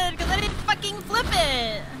god! Because I didn't fucking flip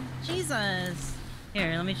it! Jesus.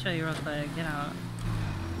 Here, let me show you real quick. Get out.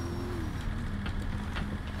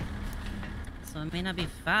 So it may not be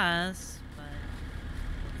fast, but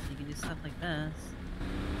you can do stuff like this.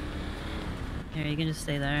 Here, you can just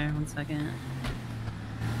stay there. 1 second.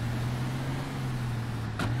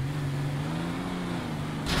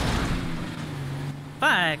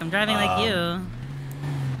 Fuck, I'm driving like you.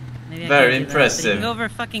 Maybe Very I can impressive. You can go over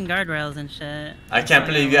fucking guardrails and shit. I can't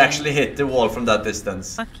believe you actually hit the wall from that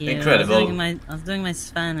distance. Fuck you. Incredible. I was doing my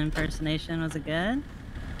Sven impersonation. Was it good?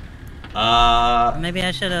 Uh. Or maybe I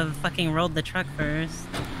should have fucking rolled the truck first.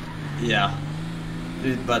 Yeah.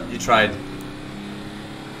 But you tried.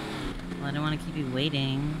 Well, I don't want to keep you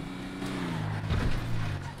waiting.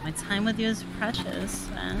 My time with you is precious,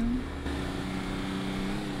 man.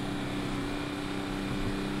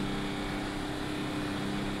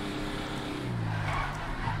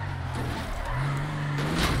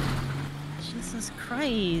 Jesus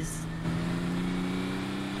Christ.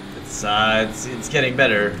 It's getting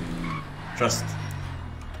better. Trust.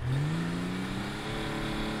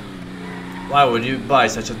 Why would you buy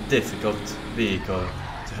such a difficult vehicle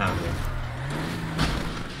to handle?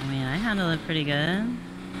 I mean, I handle it pretty good.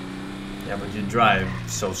 Yeah, but you drive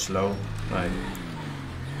so slow, right?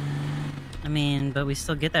 I mean, but we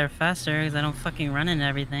still get there faster because I don't fucking run into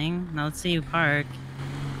everything. Now let's see you park.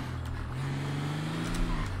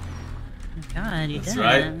 Oh my God, you That's did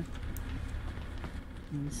right. it.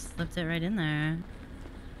 You slipped it right in there.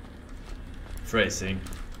 Phrasing.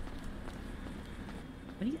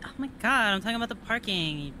 What are you? Oh my God, I'm talking about the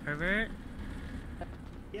parking, you pervert.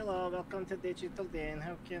 Hello, welcome to Digital Den.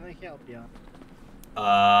 How can I help you?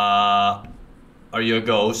 Are you a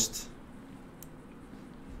ghost?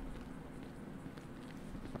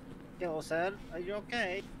 Hello, sir. Are you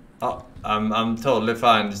okay? Oh, I'm totally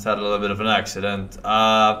fine. Just had a little bit of an accident.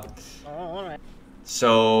 Oh, alright.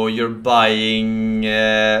 So you're buying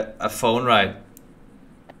a phone, right?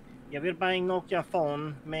 Yeah, we're buying Nokia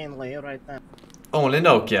phone mainly right now. Only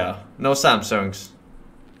Nokia, no Samsungs.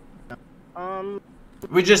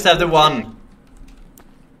 We just have the one.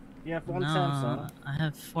 You have one No, Samsung. I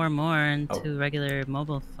have 4 more and 2 regular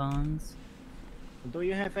mobile phones. Do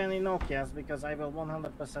you have any Nokias? Because I will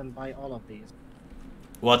 100% buy all of these.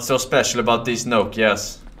 What's so special about these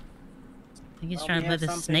Nokias? I think he's trying to play the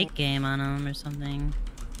snake game on them or something.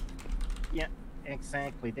 Yeah,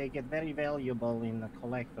 exactly. They get very valuable in the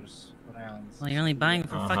collector's rounds. Well, you're only buying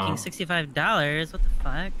for fucking $65. What the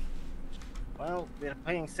fuck? Well, we're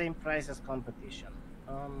paying same price as competition.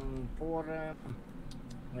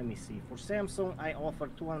 Let me see. For Samsung, I offer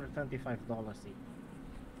 $225 each.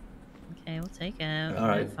 Okay, we'll take it. All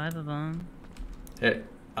right. We have 5 of them. Here,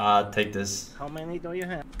 take this. How many do you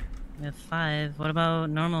have? We have 5. What about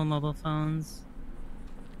normal mobile phones?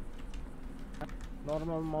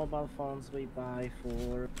 Normal mobile phones we buy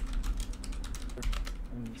for...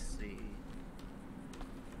 Let me see.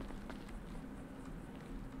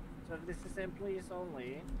 So this is employees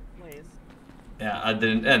only, please. Yeah, I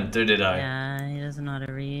didn't enter, did I? Yeah, he doesn't know how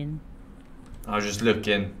to read. I was just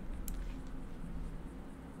looking.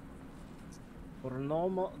 For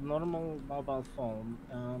normal mobile phone,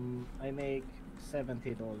 I make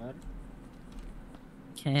 $70.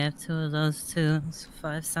 Okay, I have 2 of those too. So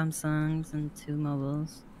 5 Samsungs and 2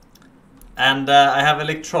 mobiles. And I have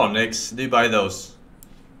electronics. Do you buy those?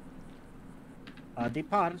 The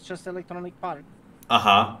parts, just electronic part.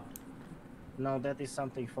 Uh-huh. No, that is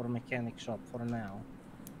something for mechanic shop for now.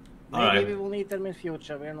 All Maybe right. we will need them in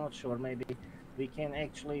future, we're not sure. Maybe we can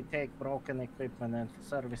actually take broken equipment and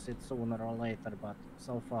service it sooner or later, but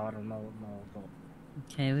so far, no go.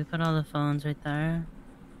 Okay, we put all the phones right there.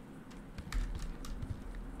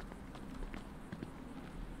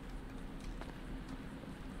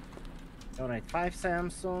 Alright, 5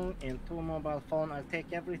 Samsung and 2 mobile phone. I'll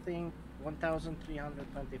take everything, $1,325.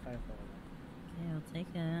 Okay, I'll take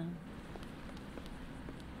it.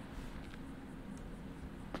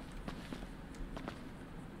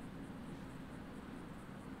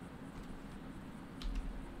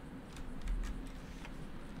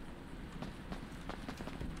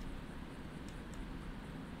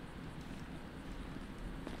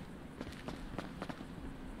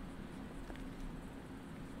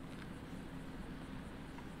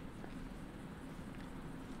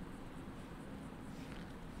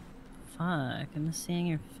 Fuck, I'm just seeing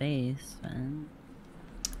your face, man.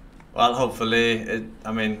 Well, hopefully,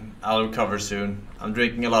 I'll recover soon. I'm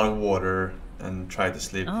drinking a lot of water and try to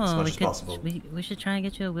sleep as much as possible. We should try and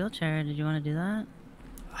get you a wheelchair. Did you want to do that?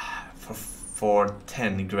 For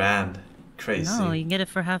 10 grand. Crazy. No, you can get it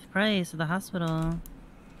for half price at the hospital.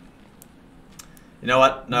 You know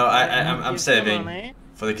what? No, I'm saving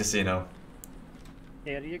for the casino.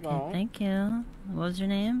 There you go. Okay, thank you. What was your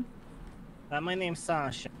name? My name's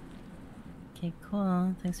Sasha. Okay,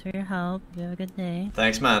 cool. Thanks for your help. You have a good day.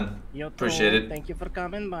 Thanks, man. You Appreciate too. it. Thank you for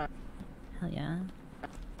coming by. Hell yeah.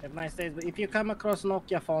 Have a nice day. If you come across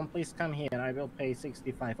Nokia phone, please come here. I will pay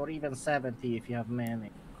 65 or even 70 if you have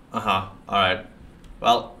many. Uh-huh. Alright.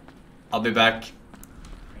 Well, I'll be back.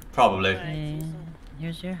 Probably. Okay.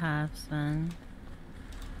 Here's your halves, man.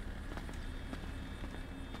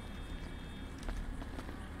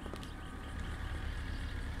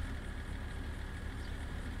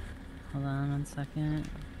 Hold on 1 second.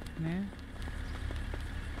 Come here.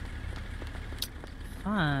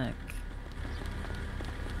 Fuck.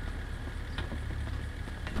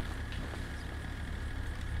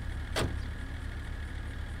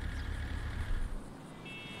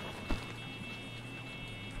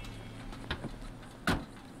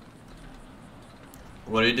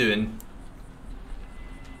 What are you doing?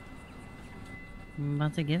 I'm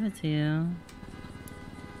about to give it to you.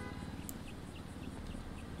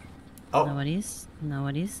 Oh. Know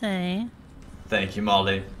what do you say? Thank you,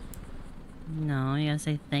 Molly. No, you gotta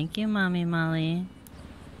say thank you, Mommy Molly.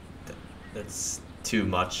 That's too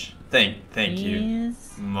much. Thank you,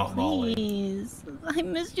 Molly. Please. I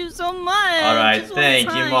missed you so much. Alright, Just thank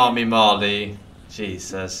one you, time. Mommy Molly.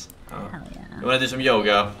 Jesus. Oh. Hell yeah. You wanna do some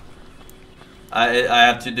yoga? I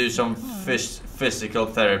have to do some physical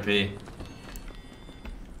therapy.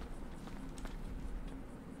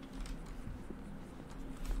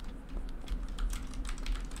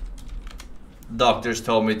 Doctors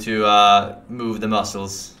told me to move the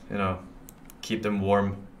muscles, you know, keep them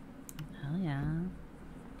warm. Hell yeah.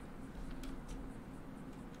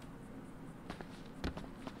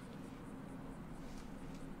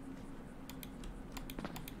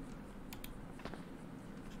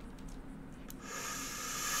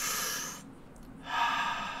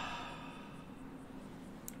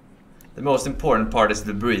 The most important part is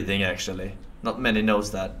the breathing, actually. Not many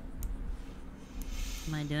knows that.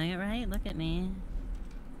 Am I doing it right? Look at me.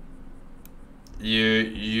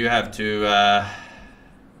 You have to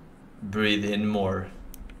breathe in more.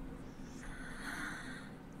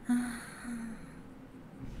 Oh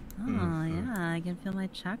yeah, I can feel my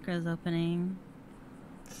chakras opening.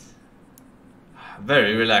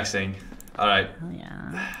 Very relaxing. Alright. Oh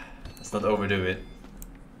yeah. Let's not overdo it.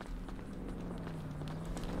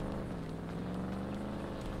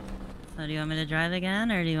 So do you want me to drive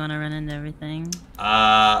again, or do you want to run into everything?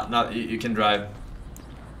 No, you can drive.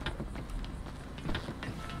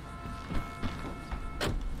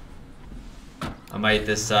 I made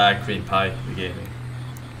this cream pie you gave me.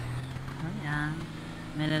 Oh yeah.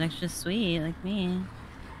 Made it extra sweet, like me.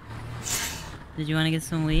 Did you want to get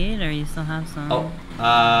some weed, or you still have some? Oh,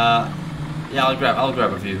 yeah, I'll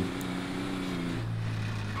grab a few.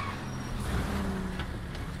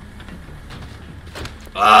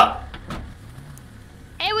 Ah!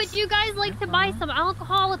 Hey, would you guys like to buy some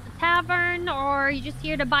alcohol at the tavern, or are you just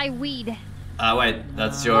here to buy weed? Wait,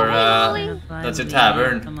 that's your that's your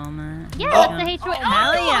tavern. At the moment. Yeah, Oh. that's the HOA.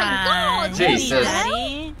 Hell Oh yeah! my god! Jesus.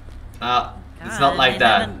 Daddy. It's not like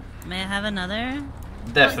that. May I have another?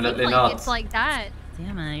 Definitely like not. It's like that.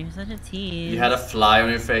 Damn it, you're such a tease. You had a fly on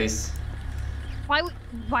your face. Why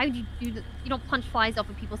would you do that? You don't punch flies off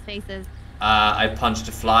of people's faces. I punched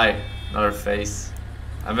a fly, not her face.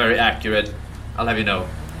 I'm very accurate. I'll have you know.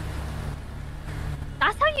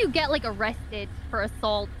 That's how you get like arrested for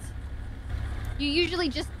assault. You usually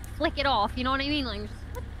just flick it off. You know what I mean? Like just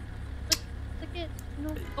flick it. You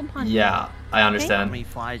know, don't punch. Yeah, I understand. How many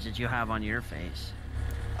flies did you have on your face?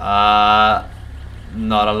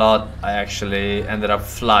 Not a lot. I actually ended up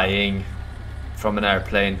flying from an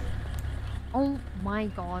airplane. Oh my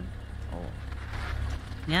god.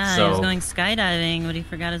 Yeah, he was going skydiving, but he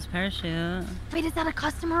forgot his parachute. Wait, is that a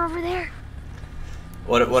customer over there?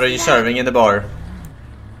 What are you serving in the bar?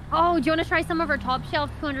 Oh, do you want to try some of our top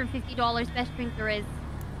shelf? $250, best drink there is.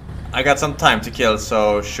 I got some time to kill,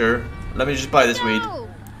 so sure. Let me just buy this weed.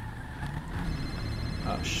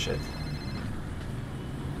 Oh shit.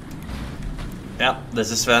 Yeah,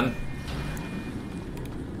 this is Sven.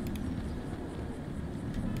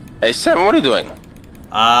 Hey Sam, what are you doing?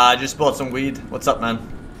 I just bought some weed. What's up, man?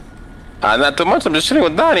 Not too much. I'm just sitting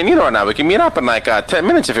with Donnie and Nino right now. We can meet up in like 10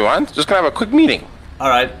 minutes if you want. Just gonna have a quick meeting.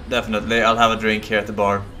 Alright, definitely. I'll have a drink here at the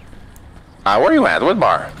bar. Where are you at? What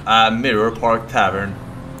bar? Mirror Park Tavern.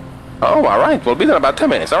 Oh, alright. We'll be there in about 10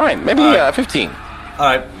 minutes. Alright, maybe 15.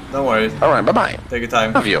 Alright, don't worry. Alright, bye-bye. Take your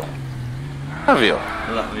time. Love you. Love you.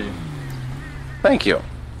 Love you. Thank you.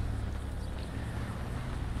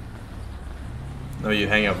 No, you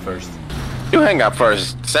hang up first. You hang up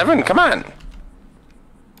first. Seven, come on.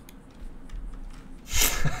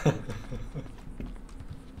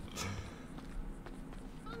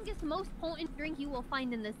 Most potent drink you will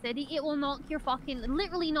find in the city. It will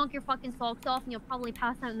literally knock your fucking socks off, and you'll probably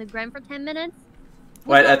pass out in the ground for 10 minutes.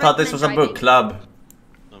 Wait, I thought this was a book club.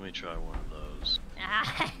 Let me try one of those.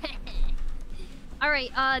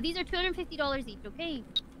 Alright, these are $250 each, okay?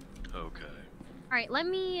 Okay. Alright,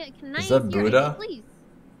 can I Is that see your Buddha? ID, please?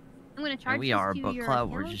 I'm gonna charge We are a this to book your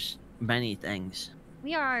club. We're account. just many things.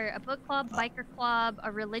 We are a book club, biker club,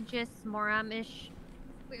 a religious, more Amish.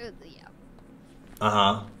 Yeah.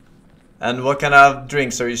 Uh-huh. And what kind of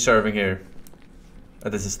drinks are you serving here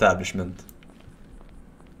at this establishment?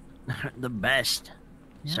 The best,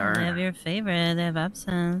 Yeah, sir. they have your favorite. They have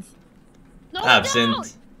absinthe. No,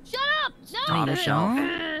 Absinthe. Shut up! No! Oh, you shelf.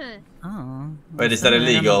 don't? Oh. Wait, is It's that not right on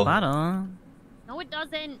the illegal? Bottle. No, it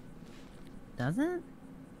doesn't. Does it?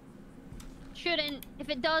 Shouldn't. If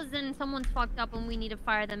it does, then someone's fucked up and we need to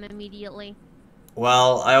fire them immediately.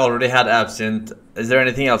 Well, I already had absinthe. Is there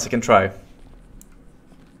anything else I can try?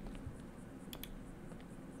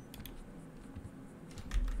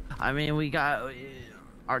 I mean, we got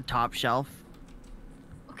our top shelf.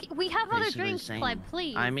 Okay, we have other Basically drinks, same. Pleb,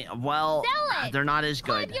 please. I mean, well, Sell it! they're not as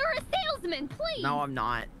Pleb, good. you're a salesman, please! No, I'm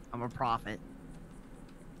not. I'm a prophet.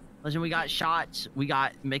 Listen, we got shots. We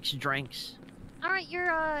got mixed drinks. Alright,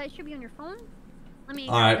 it should be on your phone. Let me...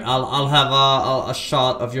 Alright, I'll have a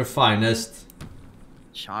shot of your finest.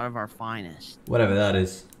 Shot of our finest. Whatever that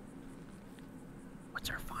is. What's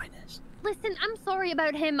our finest? Listen, I'm sorry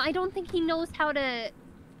about him. I don't think he knows how to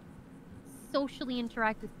socially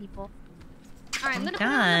interact with people. Alright, I'm gonna put it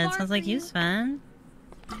on the God, bar sounds for like you, Sven.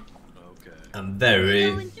 I'm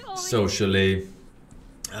very socially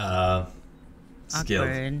skilled.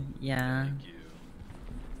 Awkward. Yeah.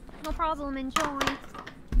 No problem, enjoy.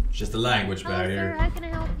 Just a language Hello, barrier. sir, how can I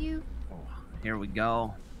help you? Here we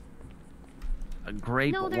go. A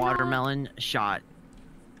grape No, they're watermelon shot.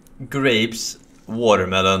 Grapes,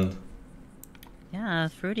 watermelon. Yeah,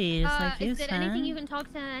 fruity, just like you, is it anything you can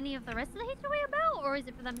talk to any of the rest of the HOA about, or is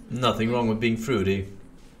it for them to be Nothing wrong with being fruity.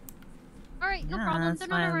 Alright, no Yeah, problem, that's they're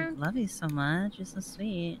why not I around. love you so much. You're so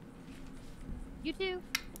sweet. You too.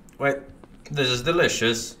 Wait, this is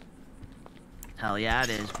delicious. Hell yeah, it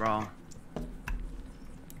is, bro.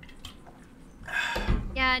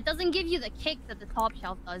 Yeah, it doesn't give you the kick that the top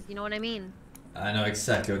shelf does, you know what I mean? I know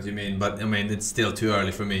exactly what you mean, but I mean, it's still too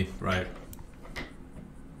early for me, right?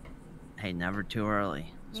 Hey, never too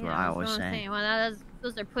early. That's what Yeah, I was always gonna say. Well,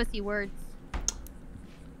 those are pussy words.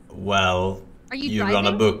 Well, Are you run a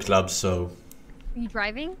driving? book club, so... Are you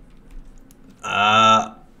driving?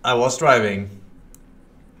 I was driving.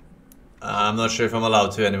 I'm not sure if I'm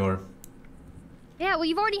allowed to anymore. Yeah, well,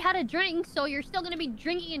 you've already had a drink, so you're still gonna be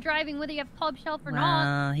drinking and driving whether you have top shelf or not.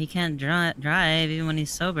 Well, he can't drive even when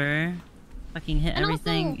he's sober. Fucking hit And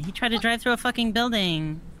everything. also- He tried to drive through a fucking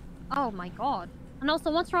building. Oh my god. And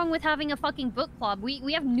also, what's wrong with having a fucking book club?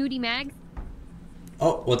 We have nudie mags,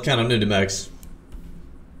 Oh, what kind of Nudimax?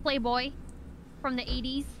 Playboy, from the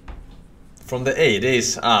 80s. From the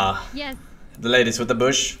 80s? Ah, Yes. the ladies with the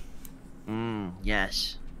bush?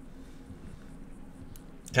 Yes.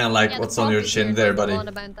 Kind of like Yeah, what's the on your prof chin here there, knows a buddy. lot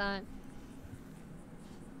about that.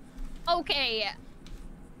 Okay.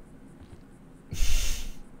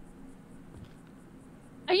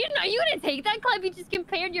 Are you gonna take that clip? You just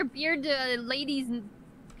compared your beard to a lady's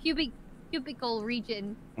cubicle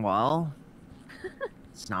region. Well,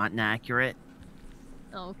 it's not inaccurate.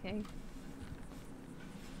 Oh, okay.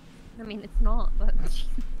 I mean, it's not, but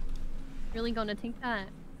really gonna take that?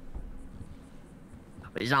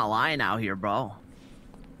 But he's not lying out here, bro.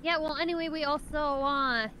 Yeah. Well, anyway, we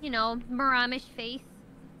also, you know, Miramish Faith,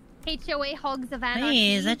 HOA Hogs of Anarchy.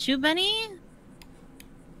 Hey, is that you, Benny?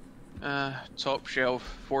 Top shelf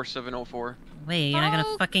 4704. Wait, you're not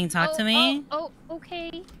gonna fucking talk to me? Oh,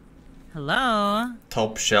 okay. Hello?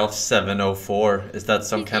 Top shelf 704. Is that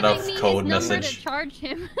some kind of code Number to message? charge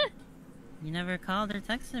him. You never called or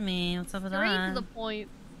texted me. What's up with Straight that? to the point.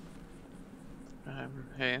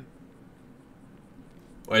 Hey.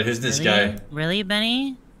 Wait, who's this Really? guy? Really,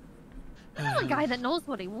 Benny? This is a guy that knows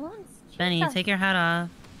what he wants. Benny, Jesus. take your hat off.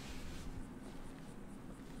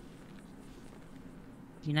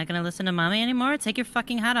 You're not gonna listen to mommy anymore? Take your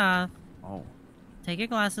fucking hat off. Oh. Take your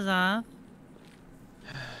glasses off.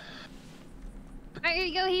 Alright, here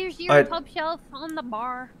you go. Here's your Alright. top shelf on the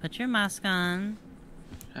bar. Put your mask on.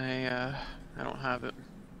 I don't have it.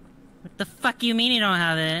 What the fuck you mean you don't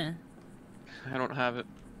have it? I don't have it.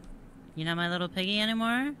 You're not my little piggy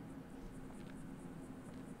anymore?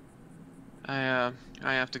 I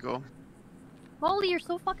have to go. Molly, you're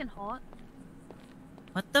so fucking hot.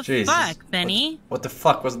 What the Jesus. fuck, Benny? What the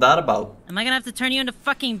fuck was that about? Am I gonna have to turn you into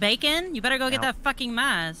fucking bacon? You better go get No. that fucking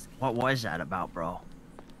mask. What was that about, bro?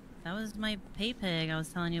 That was my pay pig I was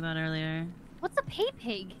telling you about earlier. What's a pay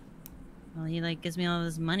pig? Well, he like gives me all of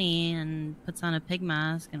his money and puts on a pig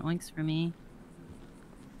mask and oinks for me.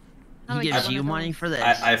 He gives you money for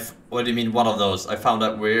this. What do you mean one of those? I found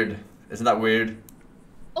that weird. Isn't that weird?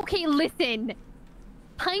 Okay, listen.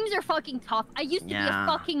 Times are fucking tough. I used to be a Yeah.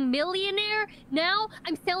 fucking millionaire. Now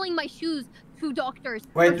I'm selling my shoes to doctors.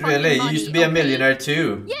 for Wait, fucking really? You money, used to be a okay? millionaire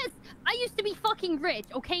too? Yes, I used to be fucking rich.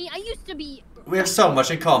 Okay, I used to be. We have so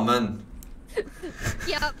much in common.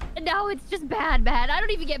 Yeah, now it's just bad. I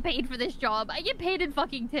don't even get paid for this job. I get paid in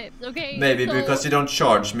fucking tips. Okay. Maybe So- because you don't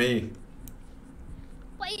charge me.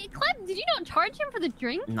 Wait, Clem, did you not charge him for the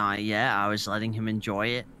drink? Not yet. I was letting him enjoy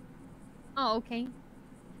it. Oh, okay.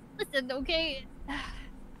 Listen, okay.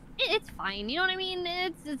 It's fine. You know what I mean?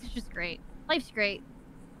 It's just great. Life's great.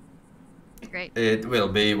 It's great. It will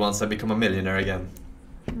be once I become a millionaire again.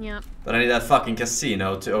 Yeah. But I need that fucking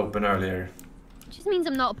casino to open earlier. It just means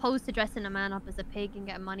I'm not opposed to dressing a man up as a pig and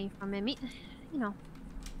getting money from him. You know.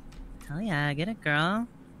 Hell yeah, get it, girl.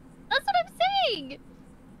 That's what I'm saying!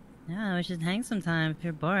 Yeah, we should hang sometime. If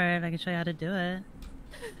you're bored, I can show you how to do it.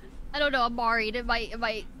 I don't know, I'm worried. It might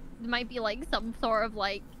be like some sort of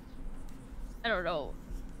like, I don't know,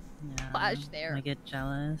 clash there. I get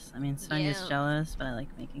jealous. I mean, Sven gets Yeah. jealous, but I like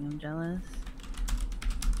making him jealous.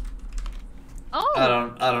 Oh!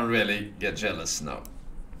 I don't really get jealous, no.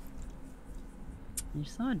 You're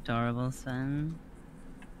so adorable, Sven.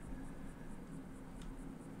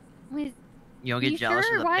 Wait, You don't get you jealous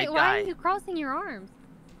sure? of the Why big are guy. you crossing your arms?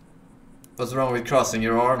 What's wrong with crossing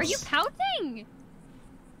your arms? Are you pouting?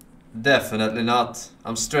 Definitely not.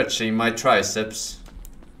 I'm stretching my triceps.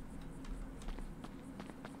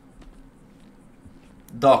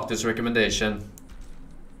 Doctor's recommendation.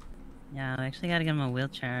 Yeah, I actually gotta get him a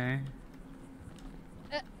wheelchair.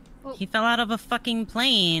 Oh. He fell out of a fucking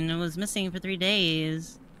plane and was missing for 3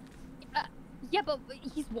 days. Yeah, but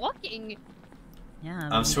he's walking. Yeah, I'm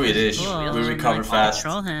but he's Swedish. cool. We recover I can fast.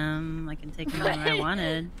 control him. I can take him wherever I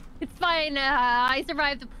wanted. It's fine. I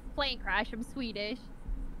survived the plane crash. I'm Swedish.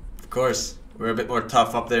 Of course, we're a bit more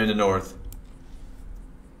tough up there in the north.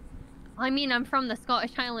 I mean, I'm from the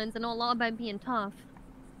Scottish Highlands. I know a lot about being tough.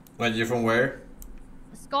 Well, you're from where?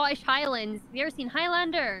 The Scottish Highlands. Have you ever seen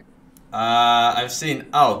Highlander? I've seen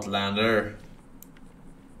Outlander.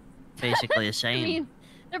 Basically the I same. mean,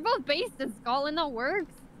 they're both based in Scotland. That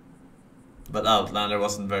works. But Outlander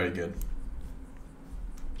wasn't very good.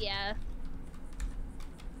 Yeah.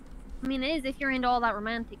 I mean, it is if you're into all that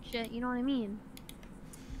romantic shit. You know what I mean?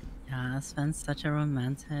 Yeah, Sven's such a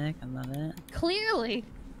romantic. I love it. Clearly.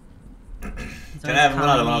 He's Can I have always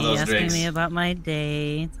another calling one of me, those asking drinks? me about my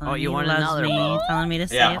day, telling Oh, me you he want loves another, me, bro? telling me to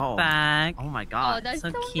say Yeah. it Oh. back. Oh my god. that's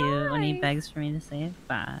so so cute when he nice. begs for me to say it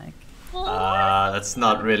back. That's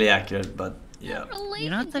not really accurate, but yeah. You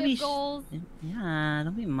don't have to be. goals. Yeah,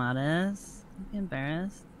 don't be modest. Don't be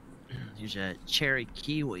embarrassed. Here's a cherry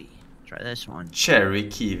kiwi. Try this one. Cherry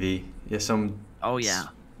kiwi. Yeah, some Oh yeah.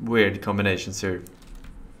 weird combinations here.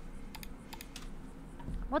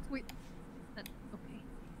 What's weird? Okay.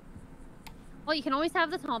 Well, you can always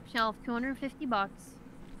have the top shelf, 250 bucks.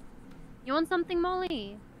 You want something,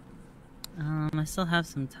 Molly? I still have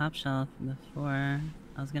some top shelf before.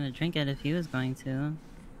 I was gonna drink it if he was going to.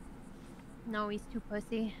 No, he's too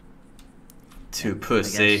pussy. Too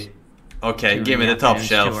pussy. Okay, Too give me the early. top It's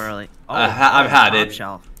shelf. too early. I've had top it.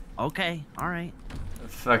 Shelf. Okay, alright.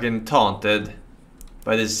 Fucking taunted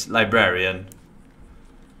by this librarian.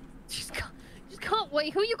 Just can't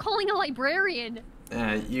wait. Who are you calling a librarian?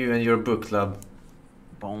 You and your book club.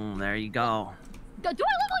 Boom, there you go. Do I look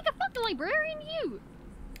like a fucking librarian to you?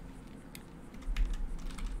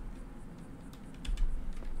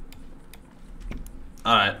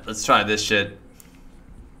 Alright, let's try this shit.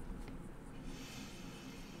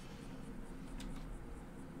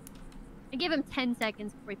 I give him 10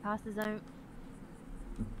 seconds before he passes out.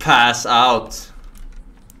 Pass out.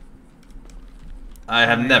 I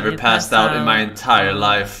have never passed out in my entire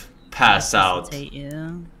life. Pass out.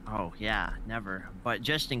 You. Oh yeah, never. But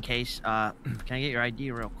just in case, can I get your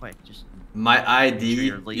ID real quick? Just My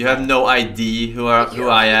ID? You have no ID who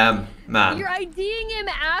I am, man. You're IDing him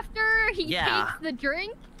after he takes the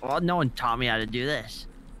drink? Well, no one taught me how to do this.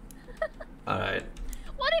 Alright.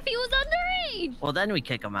 What if he was underage? Well, then we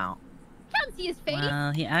kick him out. Can't see his face.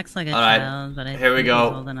 Well, he acts like a Alright, child, but I here we think go.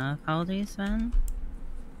 he's old enough. How old are you, Sven?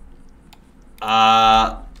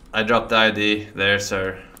 I dropped the ID there,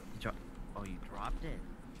 sir. Oh, you dropped it?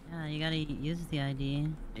 Yeah, you gotta use the ID.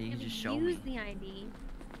 Yeah, you just show Use me. the ID.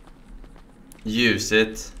 Use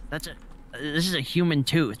it. This is a human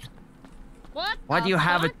tooth. What? Why do you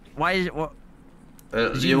have it? Why is it? What?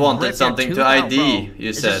 Did You rip wanted your something tooth to out, ID, bro? you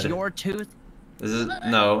Is said. this your tooth? This is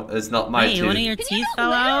no, it's not my Hey, tooth. one of your teeth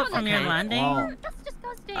fell out from your Okay, landing? well, That's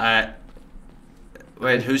disgusting.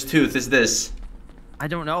 Wait, whose tooth is this? I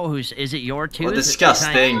don't know whose. Is it your tooth? Well,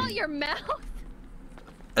 disgusting. Oh, your mouth.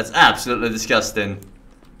 That's absolutely disgusting.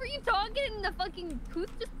 Were you talking and the fucking tooth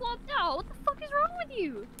just flopped out? What the fuck is wrong with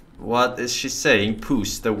you? What is she saying?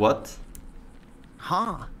 Poos the what?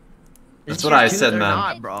 Huh? That's what I said, man.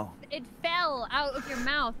 Not, bro. It fell out of your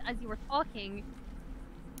mouth as you were talking.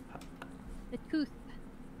 The tooth.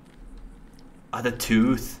 The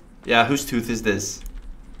tooth? Yeah, whose tooth is this?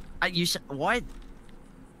 You said what?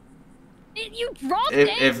 You dropped it.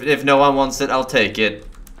 If no one wants it, I'll take it.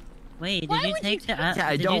 Wait, did you take the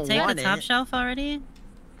I did don't you take want the top it. shelf already?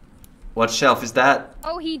 What shelf is that?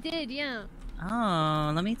 Oh, he did, yeah.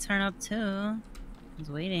 Oh, let me turn up too. I was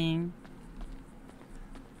waiting.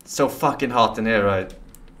 It's so fucking hot in here, right?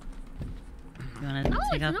 You wanna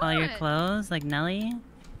take off all your clothes like Nelly?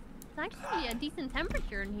 It's actually a decent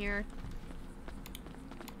temperature in here.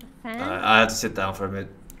 The fan? I had to sit down for a minute.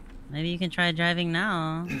 Maybe you can try driving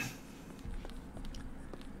now.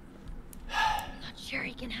 Not sure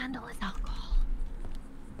he can handle his alcohol.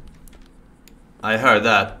 I heard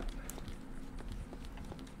that.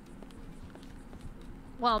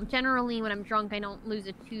 Well, generally when I'm drunk, I don't lose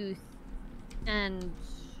a tooth and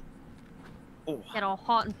get all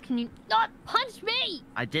hot. And can you not punch me?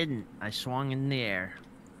 I didn't. I swung in the air.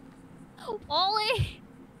 Ollie,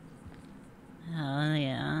 Oh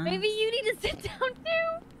yeah. maybe you need to sit down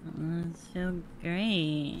too. It's so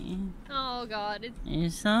great. Oh God, it's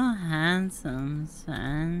You're so handsome,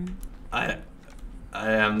 Sven. I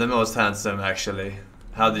am the most handsome, actually.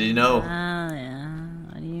 How did you know? Oh yeah.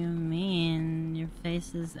 What do you mean? Your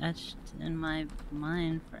face is etched in my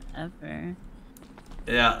mind forever.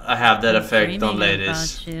 Yeah, I have that I've effect been on dreaming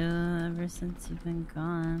ladies. about you ever since you've been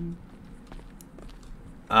gone.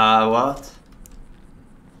 What?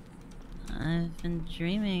 I've been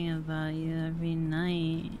dreaming about you every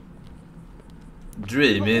night.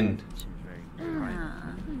 Dreaming.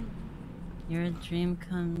 Yeah. You're a dream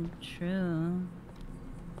come true.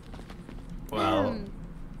 Well,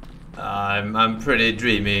 I'm pretty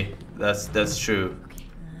dreamy. That's true.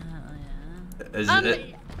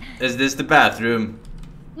 Is this the bathroom?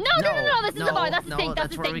 no. This is the bar. That's the sink.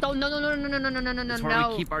 That's the sink. No.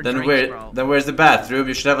 Then where's the bathroom?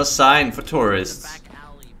 You should have a sign for tourists.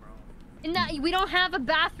 We don't have a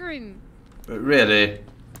bathroom. Really?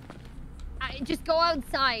 Just go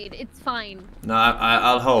outside. It's fine. No,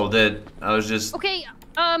 I'll hold it. I was just. Okay.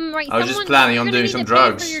 Right. I was just planning on doing some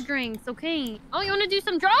drugs. For your drinks, okay? Oh, you want to do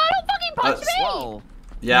some drugs? Oh, don't fucking punch me!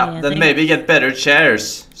 Yeah, then maybe get better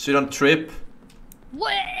chairs so you don't trip.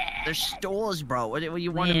 What? There's stools, bro. What do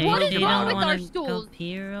you want Wait, to What is you wrong don't with our wanna stools? Go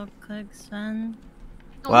pee real quick, Sven?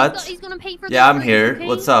 What? He's gonna pay for Yeah, the I'm drinks, here. okay?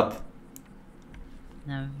 What's up?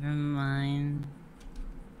 Never mind.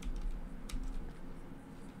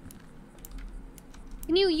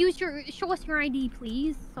 Can you show us your ID,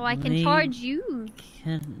 please, so I can We charge you?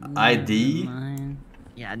 Never ID? mind.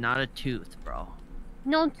 Yeah, not a tooth, bro.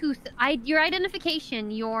 No tooth. Your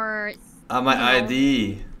identification. Your. My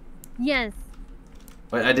ID. Yes.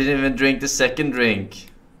 Wait, I didn't even drink the second drink.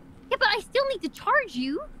 Yeah, but I still need to charge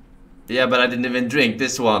you. Yeah, but I didn't even drink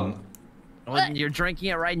this one. Well, you're drinking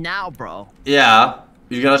it right now, bro. Yeah,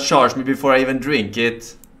 you're gonna charge me before I even drink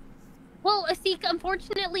it. Well, see,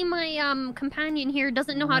 unfortunately, my companion here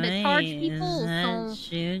doesn't know how to charge people, so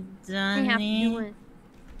I have to do it.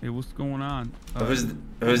 Hey, what's going on? Who's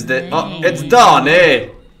the? Oh, it's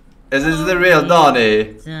Donnie. Is this the real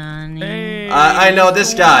Donnie? Donnie. I know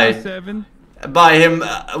this guy. Buy him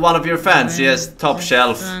one of your fanciest top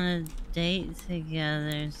shelf. On a date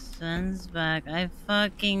together. Sven's back. I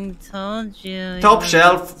fucking told you. Top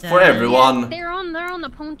shelf for everyone. Yeah, they're on the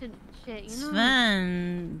ponted shit, you know.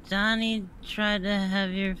 Sven, Johnny tried to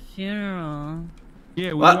have your funeral. Yeah,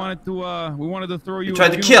 we What? wanted to throw you. You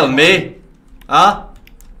tried to kill me, huh?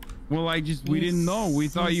 Well, we didn't know. We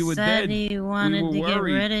thought you were Said dead. he wanted we to were get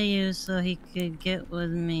worried. rid of you so he could get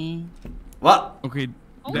with me. What? Okay.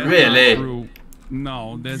 That's Really? not true.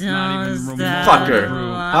 No, that's not even remotely Fucker.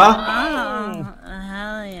 true. Huh? Oh,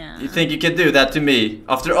 hell yeah. You think you can do that to me?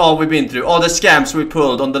 After all we've been through, all the scams we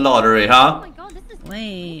pulled on the lottery, huh?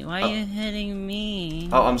 Wait, why are you hitting me?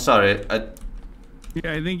 Oh, I'm sorry.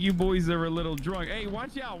 Yeah, I think you boys are a little drunk. Hey,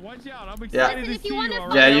 watch out, watch out. I'm Yeah. excited to see you.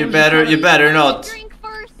 Alright? Yeah, you better not.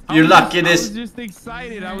 You're lucky this. I was just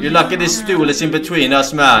excited. You're lucky this stool is in between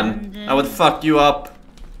us, man. I would fuck you up.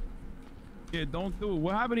 Yeah, don't do it.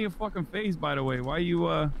 What happened to your fucking face, by the way? Why you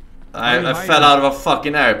I fell out of a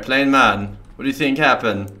fucking airplane, man. What do you think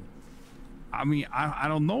happened? I mean, I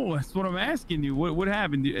don't know. That's what I'm asking you. What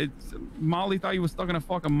happened? Molly thought you were stuck in a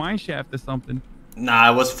fucking mine shaft or something. Nah, I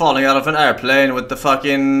was falling out of an airplane with the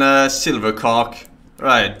fucking silver cock.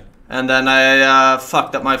 Right. And then I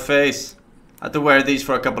fucked up my face. I had to wear these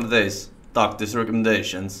for a couple of days. Doctor's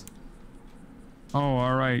recommendations. Oh,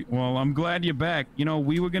 all right. Well, I'm glad you're back. You know,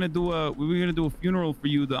 we were gonna do a funeral for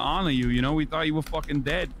you to honor you. You know, we thought you were fucking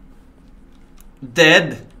dead.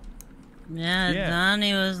 Dead? Yeah,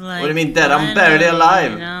 Donnie was like. What do you mean dead? I'm barely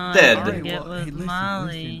alive. You know, Dead. I could get with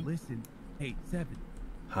Molly. Listen. Hey, Seven.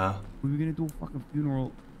 Huh? We were gonna do a fucking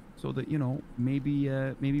funeral, so that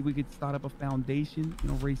maybe we could start up a foundation. You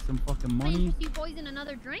know, raise some fucking money. You poison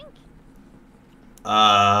another drink?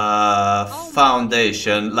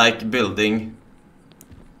 Foundation, like building.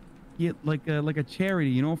 Yeah, like a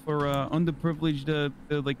charity, you know, for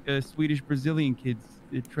underprivileged Swedish Brazilian kids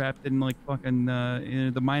trapped in like fucking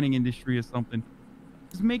in the mining industry or something.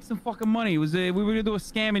 Just make some fucking money. It was we were gonna do a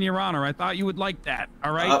scam in your honor. I thought you would like that.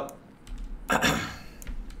 All right.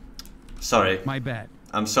 Sorry. My bad.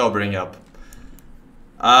 I'm sobering up.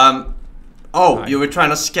 Oh, you were trying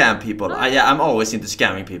to scam people. Yeah, I'm always into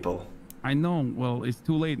scamming people. I know. Well, it's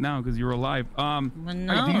too late now because you're alive. Well,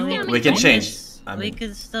 no, we can change. We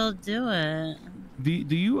could still do it.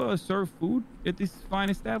 Do you serve food at this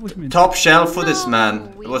fine establishment? Top shelf for this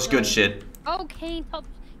man. It was good shit. Okay, top.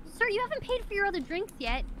 Sir, you haven't paid for your other drinks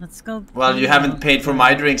yet. Let's go. Well, you haven't paid for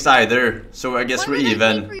my drinks either, so I guess we're Why would I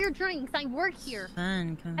pay even. for your drinks? I work here.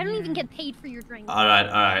 I don't even get paid for your drinks.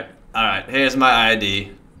 Alright. Here's my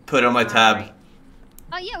ID. Put it on my tab.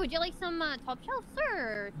 Yeah, would you like some top shelf,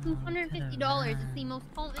 sir? $250. It's the most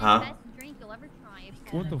potent Huh? best drink you'll ever try.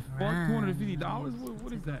 What the fuck? $250?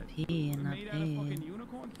 What is that? Pee and not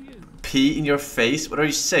Pee in your face? What are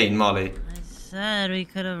you saying, Molly? I said we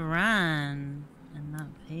could have ran and not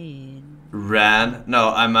paid. Ran?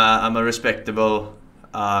 No, I'm a respectable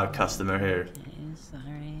customer here. Okay,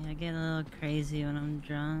 sorry. I get a little crazy when I'm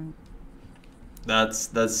drunk.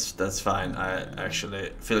 That's fine. I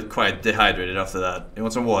actually feel quite dehydrated after that. You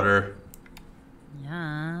want some water?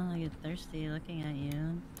 Yeah, I get thirsty looking at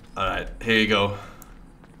you. Alright, here you go.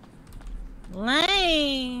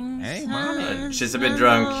 Lang! Hey, Molly. She's a bit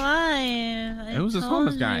drunk. Who's this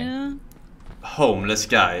homeless guy? Homeless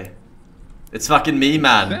guy? It's fucking me,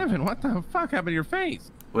 man. Seven, what the fuck happened to your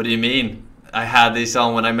face? What do you mean? I had these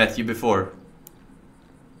on when I met you before.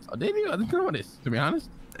 Oh, did you? I didn't notice, to be honest.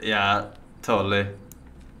 Yeah, totally.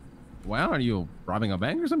 Well, are you robbing a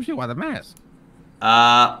bank or some shit? Why the mask?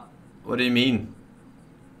 What do you mean?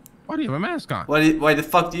 Why do you have a mask on? Why the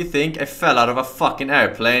fuck do you think I fell out of a fucking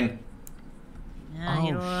airplane? Yeah,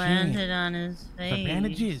 you landed on his face. The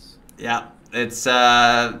bandages. Yeah, it's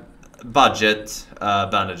budget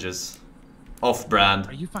bandages. Off-brand.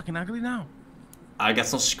 Are you fucking ugly now? I got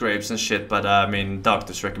some scrapes and shit, but I mean,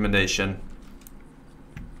 doctor's recommendation.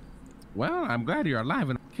 Well, I'm glad you're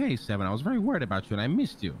alive and okay, Seven. I was very worried about you and I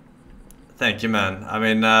missed you. Thank you, man. I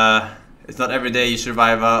mean, it's not every day you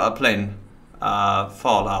survive a plane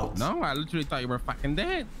fallout. No, I literally thought you were fucking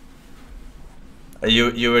dead.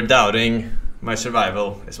 You were doubting my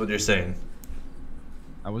survival, is what you're saying.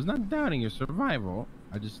 I was not doubting your survival.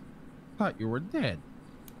 I just thought you were dead.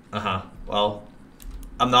 Well,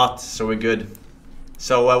 I'm not, so we're good.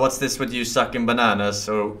 So what's this with you sucking bananas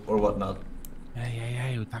or whatnot?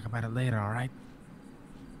 Hey, we'll talk about it later, alright?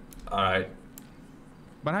 Alright.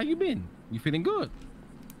 But how you been? You feeling good?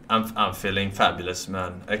 I'm feeling fabulous,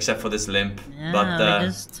 man. Except for this limp. Yeah, But we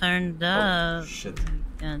just turned up. Oh, shit.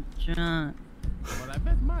 Got drunk. Well, I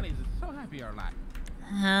bet Monty's so happy you're alive.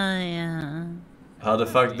 Hell yeah. How the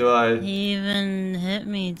fuck do I... He even hit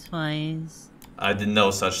me twice. I did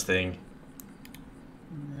no such thing.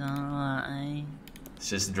 Don't lie. It's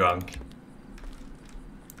just drunk.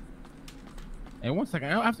 Hey, 1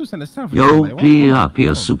 second. I have to send a selfie. Yo, pee up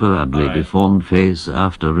your super ugly deformed face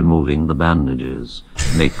after removing the bandages.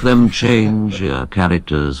 Make them change your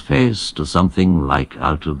character's face to something like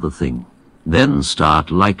Out of the Thing. Then start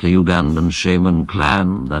like a Ugandan shaman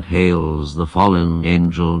clan that hails the fallen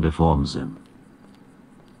angel deforms him.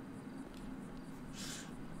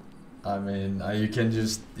 I mean, you can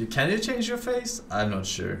just... Can you change your face? I'm not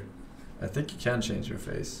sure. I think you can change your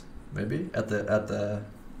face. Maybe? At the...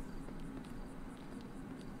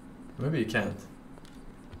 Maybe you can't.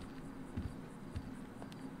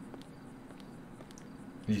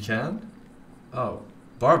 You can? Oh.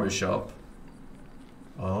 Barbershop?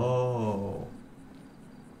 Oh.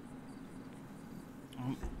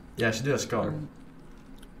 Yeah, I should do a scar.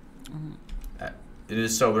 You need to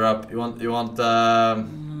sober up. You want a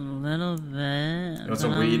little bit. You want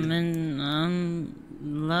some weed? I'm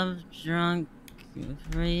love drunk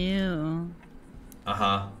for you.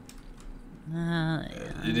 Uh-huh. Yeah.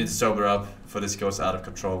 You need to sober up before this goes out of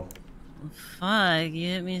control. Fuck, you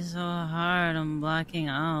hit me so hard, I'm blacking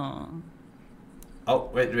out. Oh,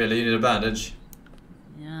 wait, really? You need a bandage?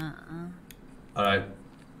 Yeah. Alright.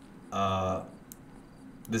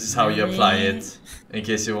 This is how you apply it, in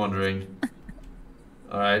case you're wondering.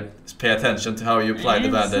 Alright, just pay attention to how you apply the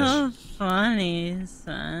bandage. It's so funny,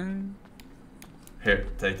 son. Here,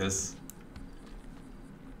 take this.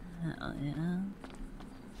 Hell yeah.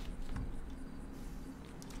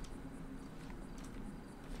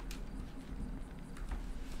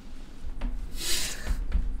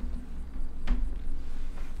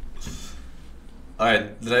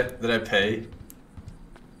 Alright, did I pay?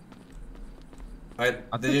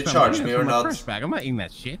 Alright, did you charge me or not? Fresh bag. I'm not eating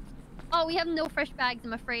that shit. Oh, we have no fresh bags,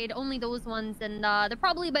 I'm afraid. Only those ones, and they're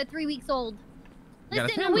probably about 3 weeks old.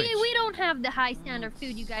 Listen, we don't have the high standard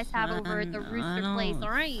food you guys have over at the Rooster Place,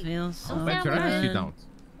 alright? So bet your ass you don't.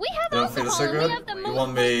 We have You don't feel so good? You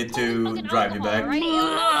want me to drive you back?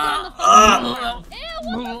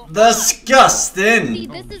 Disgusting! See,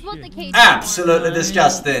 this is what the cage Absolutely is.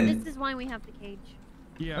 disgusting. This is why we have the cage.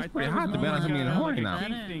 Yeah, it's pretty hot to be honest with you, horny now.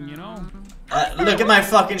 You know? Look at my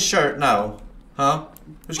fucking shirt now. Huh?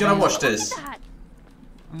 Who's gonna wash this?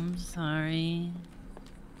 I'm sorry.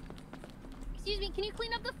 Excuse me, can you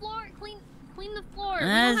clean up the floor? Clean the floor.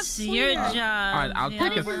 That's your job. Alright, I'll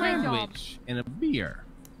take a is my job? sandwich and a beer.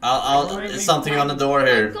 I'll something on the door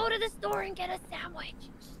here. Go to the store and get a sandwich.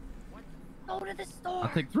 Go to the store. I'll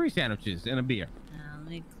take 3 sandwiches and a beer. Let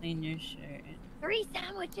me clean your shirt. 3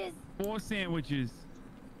 sandwiches. 4 sandwiches.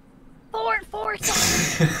 4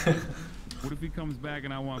 sandwiches. What if he comes back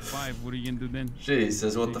and I want 5? What are you gonna do then?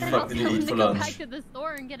 Jesus, what the Then fuck I'll did tell you him eat to for go lunch? back to the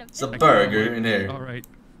store and get a It's a burger in here. Alright.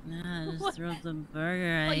 Nah, just throw the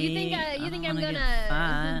burger. What, you think I'm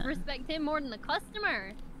gonna respect him more than the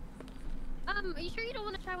customer? Are you sure you don't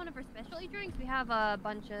want to try one of our specialty drinks? We have a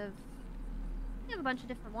bunch of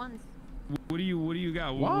different ones. What do you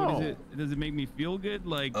got? What is it? Does it make me feel good?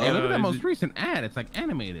 Like, Hey, look at that is most it- recent ad. It's like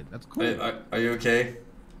animated. That's cool. Hey, are you okay?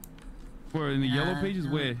 Where, in the yellow pages?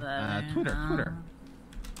 Where? Twitter.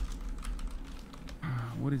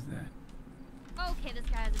 What is that? Okay, this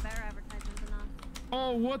guy has a better advertisement than us.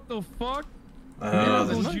 Oh, what the fuck?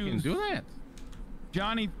 Miracle Juice. juice. Do that.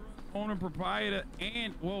 Johnny, owner, proprietor,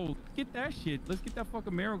 and whoa, get that shit. Let's get that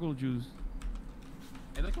fucking miracle juice.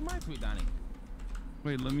 Hey, look at my tweet, Donnie.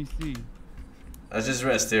 Wait, let me see. Let's just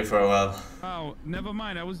rest here for a while. Oh, never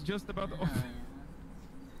mind. I was just about to.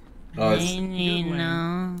 Oh,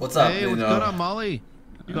 it's... What's up, Hey, what's Nino? going on, Molly?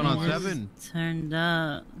 What's going on, I Seven? Turned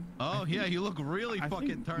up. Oh, yeah, you look really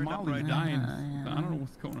fucking turned up Molly's right dying. now. I don't know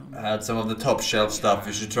what's going on. I had some of the top shelf stuff.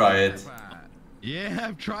 You should try it. Yeah,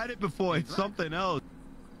 I've tried it before. It's something else.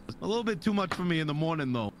 A little bit too much for me in the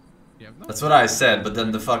morning, though. That's what I said, but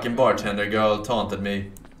then the fucking bartender girl taunted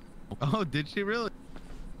me. Oh, did she really?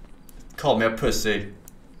 Called me a pussy.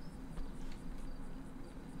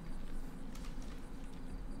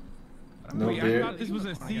 No Wait, beer? I thought this was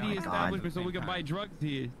a CD establishment so we could buy drugs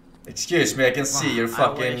here. Excuse me, I can see your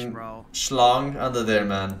fucking schlong under there,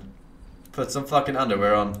 man. Put some fucking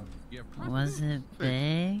underwear on. Was it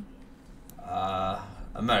big?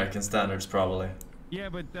 American standards, probably. Yeah,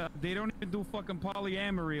 but they don't even do fucking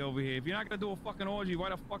polyamory over here. If you're not gonna do a fucking orgy, why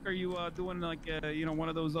the fuck are you doing like you know, one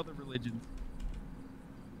of those other religions?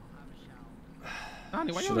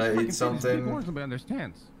 Donnie, why Should I eat something? Nobody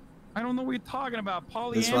understands. I don't know what you're talking about.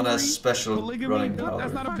 Polyamory. This one has special polygamy, running what? power.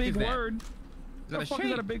 That's not a big word. Is that a fuck shape?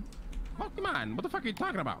 is that a big? Pokemon, what the fuck are you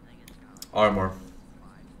talking about? Armor.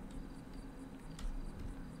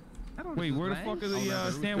 Wait, where the fuck are the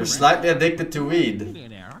You're sandwiches? slightly addicted to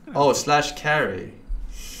weed. Oh, / carry.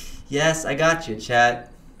 Yes, I got you,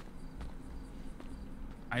 chat.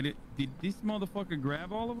 Did this motherfucker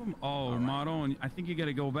grab all of them? Oh, Maron, I think you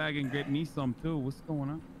gotta go back and get me some too. What's going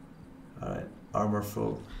on? Alright, armor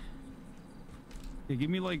full. Yeah, give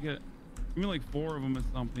me like 4 of them or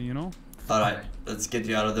something, you know? Alright, let's get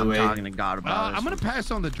you out of the way. talking to God about I'm gonna pass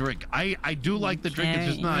on the drink. I do like the drink. It's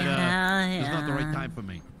just not it's not the right time for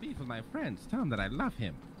me. Beef with my friends. Tell him that I love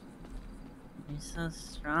him. You're so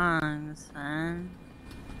strong, son.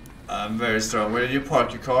 I'm very strong. Where did you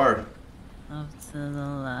park your car? Up to the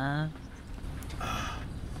left.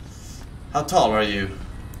 How tall are you?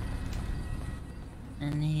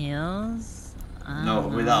 In heels? I No,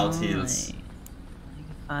 don't without know, heels.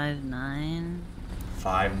 Like 5'9".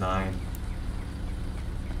 5'9".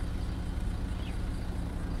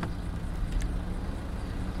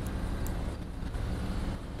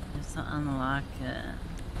 Just to unlock it.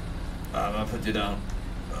 I'm gonna put you down.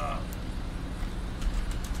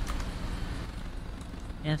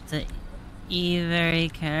 You have to E very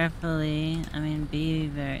carefully. I mean, B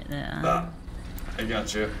very. I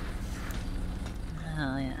got you.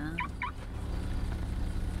 Hell yeah.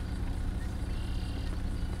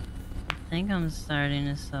 I think I'm starting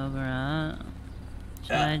to sober up.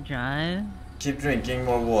 Should I drive? Keep drinking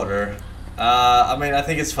more water. I mean, I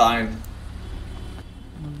think it's fine.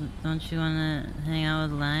 Don't you want to hang out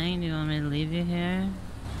with Lang? Do you want me to leave you here?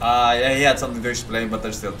 Yeah, he had something to explain, but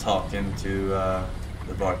they're still talking to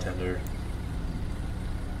the bartender.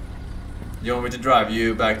 You want me to drive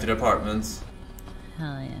you back to the apartments?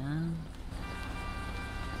 Hell yeah.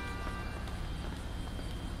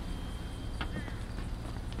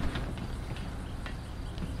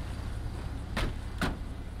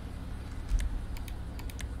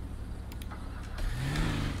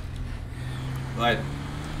 Right.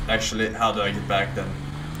 Actually, how do I get back then?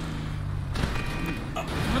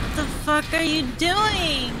 What the fuck are you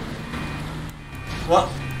doing? What?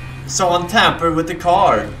 Someone tampered with the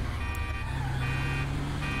car.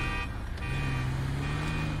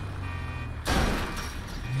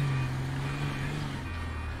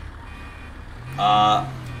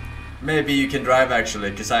 Maybe you can drive actually,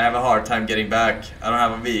 because I have a hard time getting back. I don't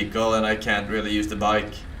have a vehicle and I can't really use the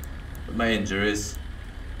bike with my injuries.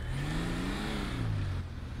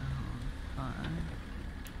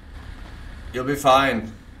 You'll be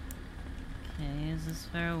fine. Okay, is this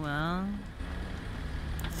farewell?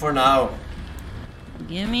 For now.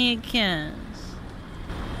 Give me a kiss.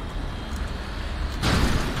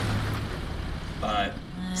 Alright.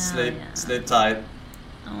 Sleep tight.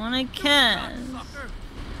 I want a kiss.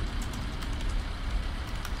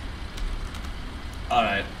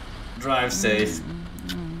 Alright. Drive safe.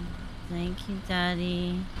 Thank you,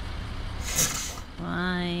 Daddy.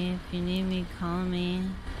 Why? If you need me, call me.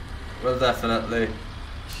 Well, definitely.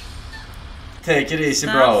 Take it easy,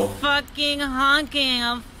 Stop bro. fucking honking.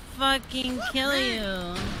 I'll fucking kill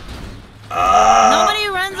you. Nobody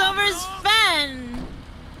runs over Sven.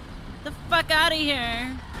 The fuck out of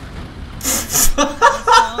here. So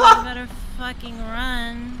I better fucking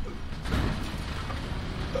run.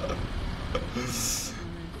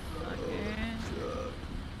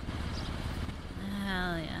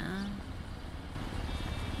 Hell yeah.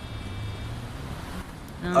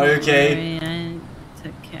 Don't Are you okay? worry, I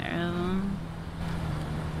took care of him.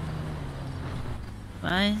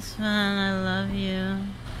 Bye, Sven. I love you.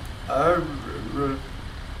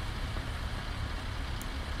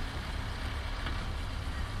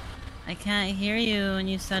 I can't hear you when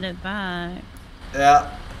you said it back. Yeah.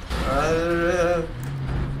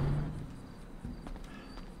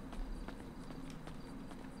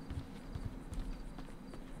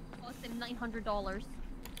 Cost him $900.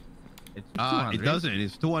 It doesn't.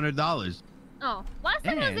 It's $200. Oh, last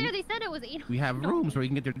time I was And there, they said it was $800. We have rooms where you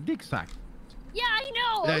can get your dick sucked. Yeah, I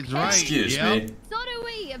know. That's okay. right. Excuse me. So do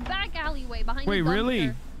we. A back alleyway behind Wait, the dumpster.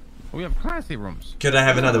 really? We have classy rooms. Could I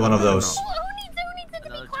have another one of those? Who needs it to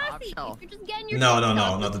be classy? shelf. You're just getting your No, dick no, no,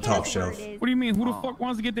 sucked. not the Who top cares shelf. where it is? What do you mean? Who the fuck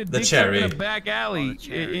wants to get their The dick sucked cherry. in a back alley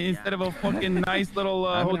instead of a fucking nice little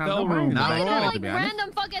hotel room? Why are there like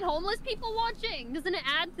random fucking homeless people watching? Doesn't it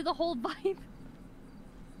add to the whole vibe?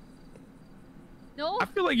 No? I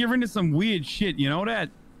feel like you're into some weird shit, you know that?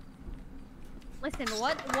 Listen,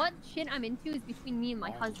 what shit I'm into is between me and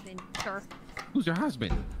my husband, sir. Who's your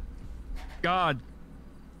husband? God.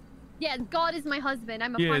 Yeah, God is my husband.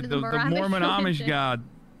 I'm a Yeah, part of the Mormon Amish religion. God.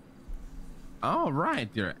 Oh, right.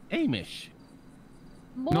 You're Amish.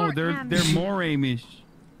 No, they're more Amish.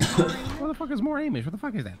 What the fuck is more Amish? What the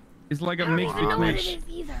fuck is that? It's like a I don't mix even know what it between. is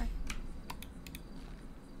either.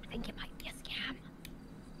 I think it might be a scam.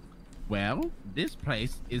 Well, this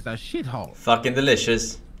place is a shithole. Fucking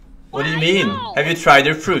delicious. What do you mean? Have you tried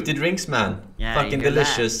their fruity drinks, man? Yeah, Fucking you hear that?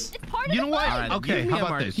 delicious. You know what? Alright, Okay, give me how a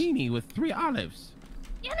about this? Martini with 3 olives.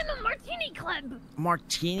 Get him a martini club.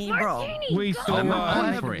 Martini, bro. Martini, Wait, go. so I'll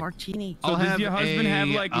have for a it. martini. So I'll does have your husband have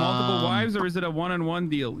a, like multiple wives, or is it a one-on-one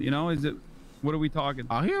deal? You know, is it? What are we talking?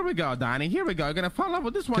 Oh, here we go, Donnie. Here we go. You're gonna fall in love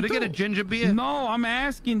with this one. Could I get a ginger beer? No, I'm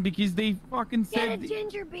asking because they fucking Get a said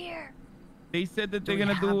ginger beer. they said that they're we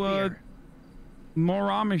gonna have do beer? more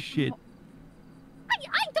Amish shit.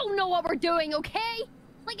 I don't know what we're doing, okay?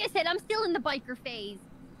 Like I said, I'm still in the biker phase.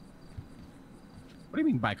 What do you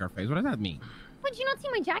mean biker phase? What does that mean? What, did you not see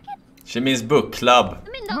my jacket? She means book club.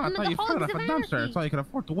 I'm in No, I the thought you hogs filled of up a dumpster. anarchy. That's all you can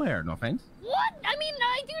afford to wear. No offense. What? I mean,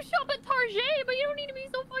 I do shop at Target, but you don't need to be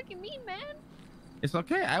so fucking mean, man. It's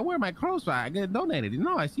okay. I wear my clothes. So I get donated. You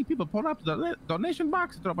know, I see people pull up the donation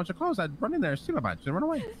box, throw a bunch of clothes. I run in there, steal a bunch, and run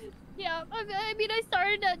away. Yeah, I mean, I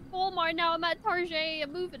started at Walmart, now I'm at Target.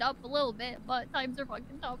 I'm moving up a little bit, but times are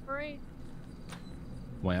fucking tough, right?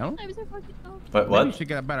 Well, Times are fucking tough. But maybe you what? should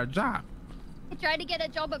get a better job. I tried to get a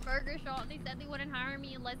job at Burger Shop. They said they wouldn't hire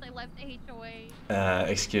me unless I left the HOA.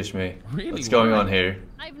 Excuse me. Really? What's going Why? on here?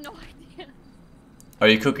 I have no idea. Are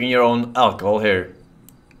you cooking your own alcohol here?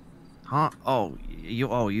 Huh? Oh, you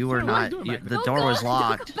were Sir, what are you not. doing back The there? door was Don't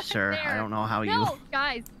locked, go sir. back I don't know how you. No,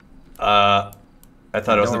 guys. I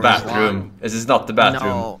thought it was the door was bathroom. locked. Is this not the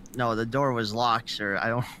bathroom? No, the door was locked, sir. I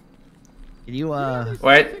don't. Can you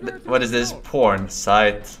Wait, what is this porn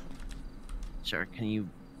site? sir? Can you?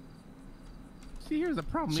 See, here's the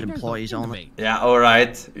problem. It's You guys don't employees only. innovate. Yeah,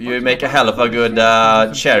 alright. You make a hell of a good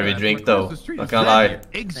cherry drink though. Not gonna lie.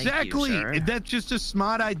 Exactly. sir. That's just a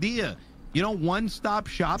smart idea. You know, one-stop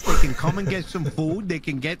shop. They can come and get some food. They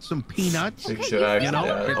can get some peanuts. Exactly. You know,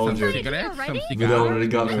 Yeah, get told some you. cigarettes, some You cigars. already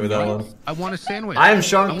got me with that one. I want a sandwich. I am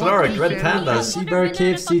Sean I want Clark, two Red Panda,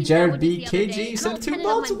 sandwiches. Seabear, KFC, Jared B, KG, sent 2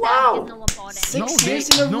 months. Wow! 6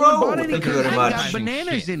 years in a no one row! bought it Thank you because very it got much.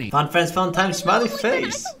 bananas in it. Fun friends, fun time, smiley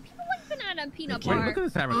face. Banana and peanut Thank you. bar. Look at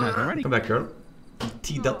this advertisement already. Come back, girl.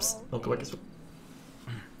 T-dubs. Oh, come back as well.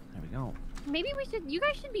 There we go. Maybe we should. You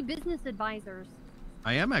guys should be business advisors.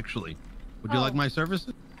 I am actually. Would you Oh. like my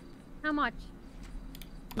services? How much?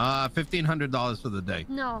 $1,500 for the day.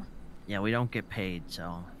 No. Yeah, we don't get paid,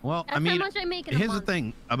 so. Well, That's I mean, how much I make in a here's month. the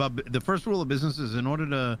thing about the first rule of business is in order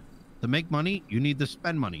to make money, you need to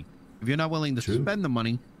spend money. If you're not willing to spend the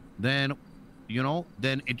money, then, you know,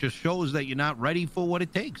 then it just shows that you're not ready for what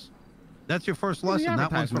it takes. That's your first Look at the lesson.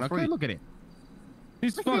 That one's for advertisement, okay? free. Look at it.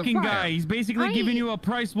 This Look at the fucking flyer. guy, he's basically giving you a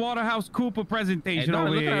Price Waterhouse Cooper presentation Hey, Donnie,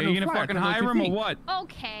 over look here. at Are that you new gonna flyer. fucking Tell me what hire you him or think. what?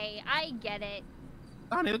 Okay, I get it.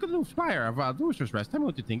 Donnie, look at the new flyer of Losers Rest. Tell me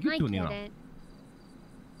what you think. You I tune in get on. it.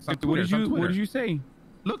 It's on What Twitter, did it's on you What Twitter. did you say?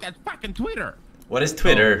 Look at fucking Twitter. What is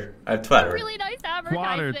Twitter? I have Twitter. Really nice Twatter,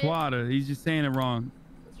 advertisement. twatter. He's just saying it wrong.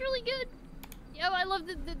 It's really good. Yeah, I love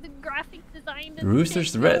the graphic design. and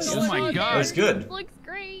Rooster's the Rest. shit Oh my going on God. there. That's good. It looks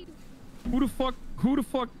great. Who the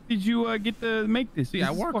fuck did you get to make this? See, This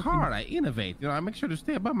I is work fucking- hard. I innovate. You know, I make sure to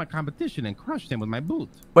stay above my competition and crush them with my boot.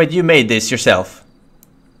 Wait, you made this yourself?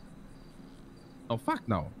 Oh, fuck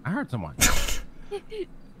no. I heard someone.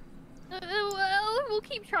 Well, we'll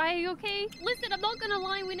keep trying, okay? Listen, I'm not gonna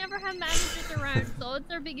lie, we never have managers around, so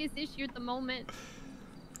it's our biggest issue at the moment.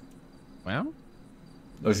 Well,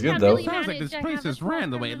 Looks good Can't though. really sounds like manage. this I place have a is small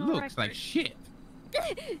ran the way it criminal looks like record. shit.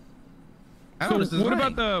 I So know this is what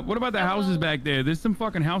right. about the houses back there? There's some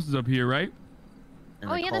fucking houses up here, right?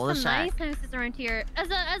 Oh yeah, there's some nice houses around here. As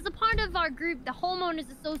a part of our group, the Homeowners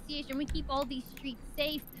Association, we keep all these streets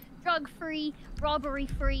safe, drug-free,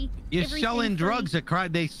 robbery-free. You're everything selling free. drugs across.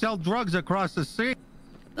 They sell drugs across the city.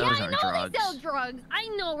 Yeah, I know they sell drugs. I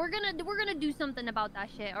know. We're gonna do something about that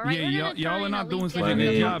shit. All right. Yeah, We're y'all gonna try y'all are and not at doing least such get a good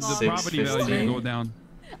rid of job. them. The property values are gonna go down.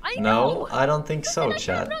 I No, know. I don't think so,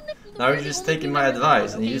 Chad. Now you're just taking my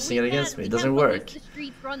advice and using it against me. It doesn't work. The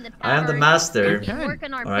streets, run the I am the towers, master. and work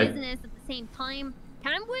on our Alright. business at the same time.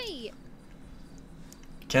 Can we?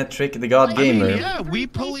 Can't trick the god gamer. Yeah, we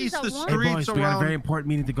police the streets Hey boys, we got a around. very important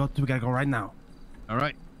meeting to go to. We gotta go right now. All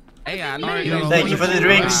right. Hey, I All right, know. Thank you for the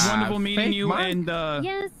drinks. Wonderful meeting you, and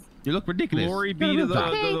Yes. You look ridiculous. glory be to the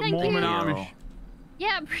thank Mormon you. Amish.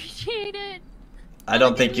 Yeah, appreciate it. I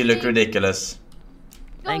don't think you look ridiculous.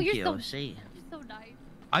 Thank you're you. so- See. You're so nice.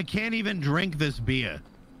 I can't even drink this beer.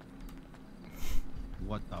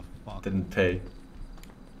 What the fuck? Didn't pay.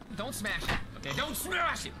 Don't smash it. Okay, don't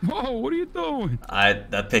smash it. Whoa, what are you doing?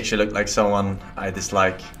 That picture looked like someone I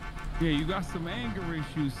dislike. Yeah, you got some anger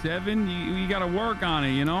issues, Seven. You gotta work on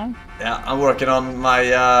it, you know? Yeah, I'm working on my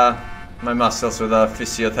my muscles with a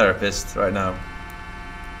physiotherapist right now.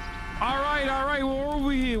 Alright, we're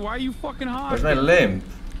over here. Why are you fucking hot? Where's my limp?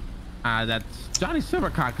 That's Johnny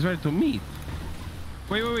Silvercock is ready to meet.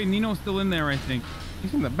 Wait, Nino's still in there, I think.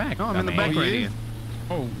 He's in the back. No, I'm in the back he right is? here.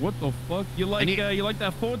 Oh, what the fuck? You like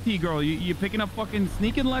that 4T girl? You picking up fucking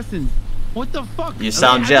sneaking lessons? What the fuck? You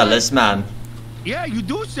sound jealous, man. Yeah, you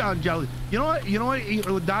do sound jealous. You know what? You know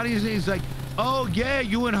what? Donnie is like, oh yeah,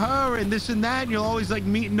 you and her and this and that, and you're always like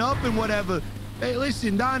meeting up and whatever. Hey,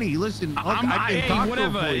 listen, Donnie, listen. Look, I've been talking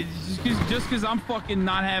whatever. for you. Just because I'm fucking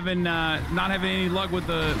not having any luck with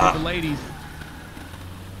the ladies.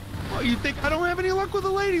 Well, you think I don't have any luck with the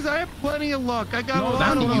ladies? I have plenty of luck. I got a No, lot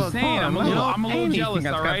that's of what luck. I'm saying. I'm a little jealous,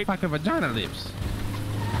 all right? Fucking vagina lips.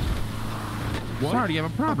 What? Sorry, you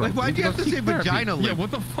have a problem. Like, why'd you have to say vagina lip? Yeah, what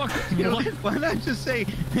the fuck? You know, why not just say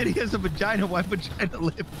that he has a vagina? Why vagina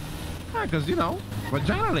lip? Yeah, because, you know,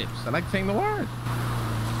 vagina lips. I like saying the word.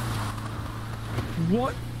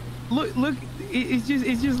 What? Look, it's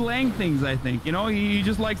just Lang things, I think. You know, he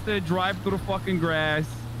just likes to drive through the fucking grass.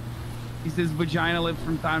 He says vagina lips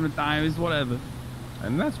from time to time. It's whatever.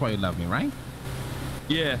 And that's why you love me, right?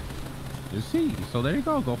 Yeah. You see. So there you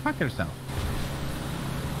go. Go fuck yourself.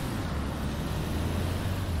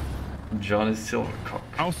 Johnny Silvercock.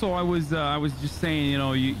 Also, I was just saying, you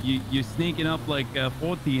know, you're sneaking up like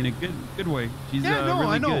 40 in a good way. She's Yeah, no, really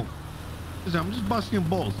I know. good. Listen, I'm just busting your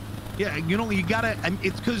balls. Yeah, you know, you gotta.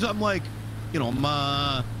 It's because I'm like, you know,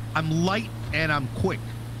 I'm light and I'm quick.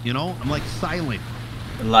 You know, I'm like silent.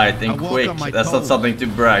 Light and I walk quick. on my That's not toes. something to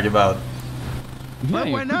brag about. Why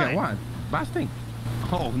you're quick not? at what? Busting.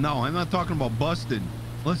 Oh no, I'm not talking about busting.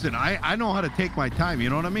 Listen, I know how to take my time. You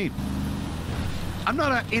know what I mean? I'm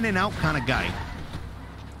not an in and out kind of guy.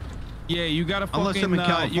 Yeah, you gotta fucking. Unless I'm in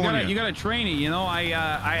California. You gotta train it. You know,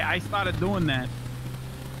 I started doing that.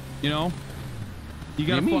 You know, you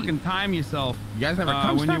gotta fucking time yourself. You guys never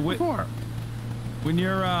come stuck before. When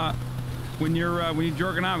you're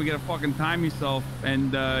jerking out, you gotta fucking time yourself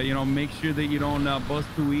and you know, make sure that you don't bust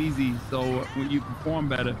too easy, so you perform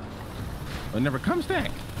better. I never come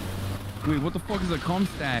stack. Wait, what the fuck is a cum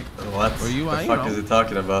stack? What? Or you, the you fuck know. is he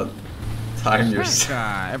talking about? Time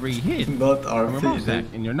yourself. Every hit. Not our sack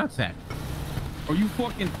in your nutsack. Are you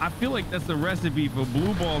fucking? I feel like that's a recipe for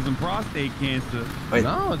blue balls and prostate cancer. Wait.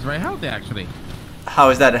 No, it's very healthy actually. How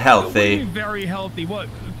is that What do healthy? you mean very healthy? What?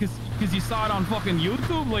 Because you saw it on fucking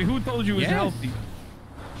YouTube? Like, who told you it was Yes. healthy?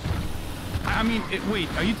 I mean, wait,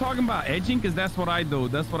 are you talking about edging? Because that's what I do.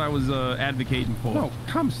 That's what I was advocating for. No,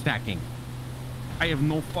 cum stacking. I have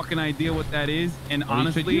no fucking idea what that is. And Oh,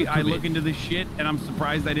 you should honestly, I YouTube look it. into this shit, and I'm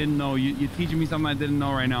surprised I didn't know. You're teaching me something I didn't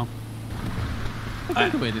know right now. Look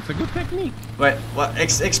into it. It's a good technique. Wait, what?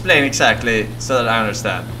 Explain exactly so that I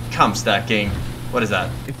understand. Cum stacking. What is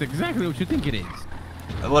that? It's exactly what you think it is.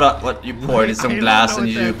 What you pour it in some glass and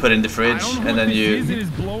you put it in the fridge and then It you. is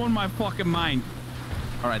blowing my fucking mind.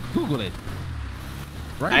 All right, Google it.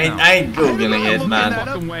 I ain't googling it, man.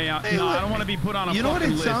 Fucking way out. No, I don't want to be put on a You know what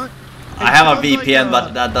fucking it list. sounds? I have a VPN,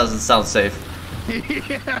 but that doesn't sound safe.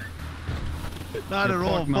 Yeah. Not Yeah, at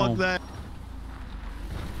all. fuck no. Fuck that.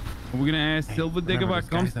 Are we gonna ask Silver Dick Remember, about this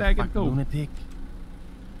cum guy's a stacking fucking too? lunatic.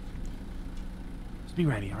 Just be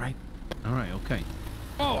ready, all right? All right. Okay.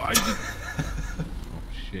 Oh, I just. Oh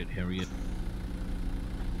shit, Harriet.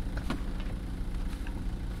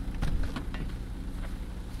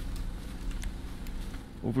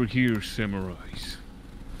 Over here, samurais.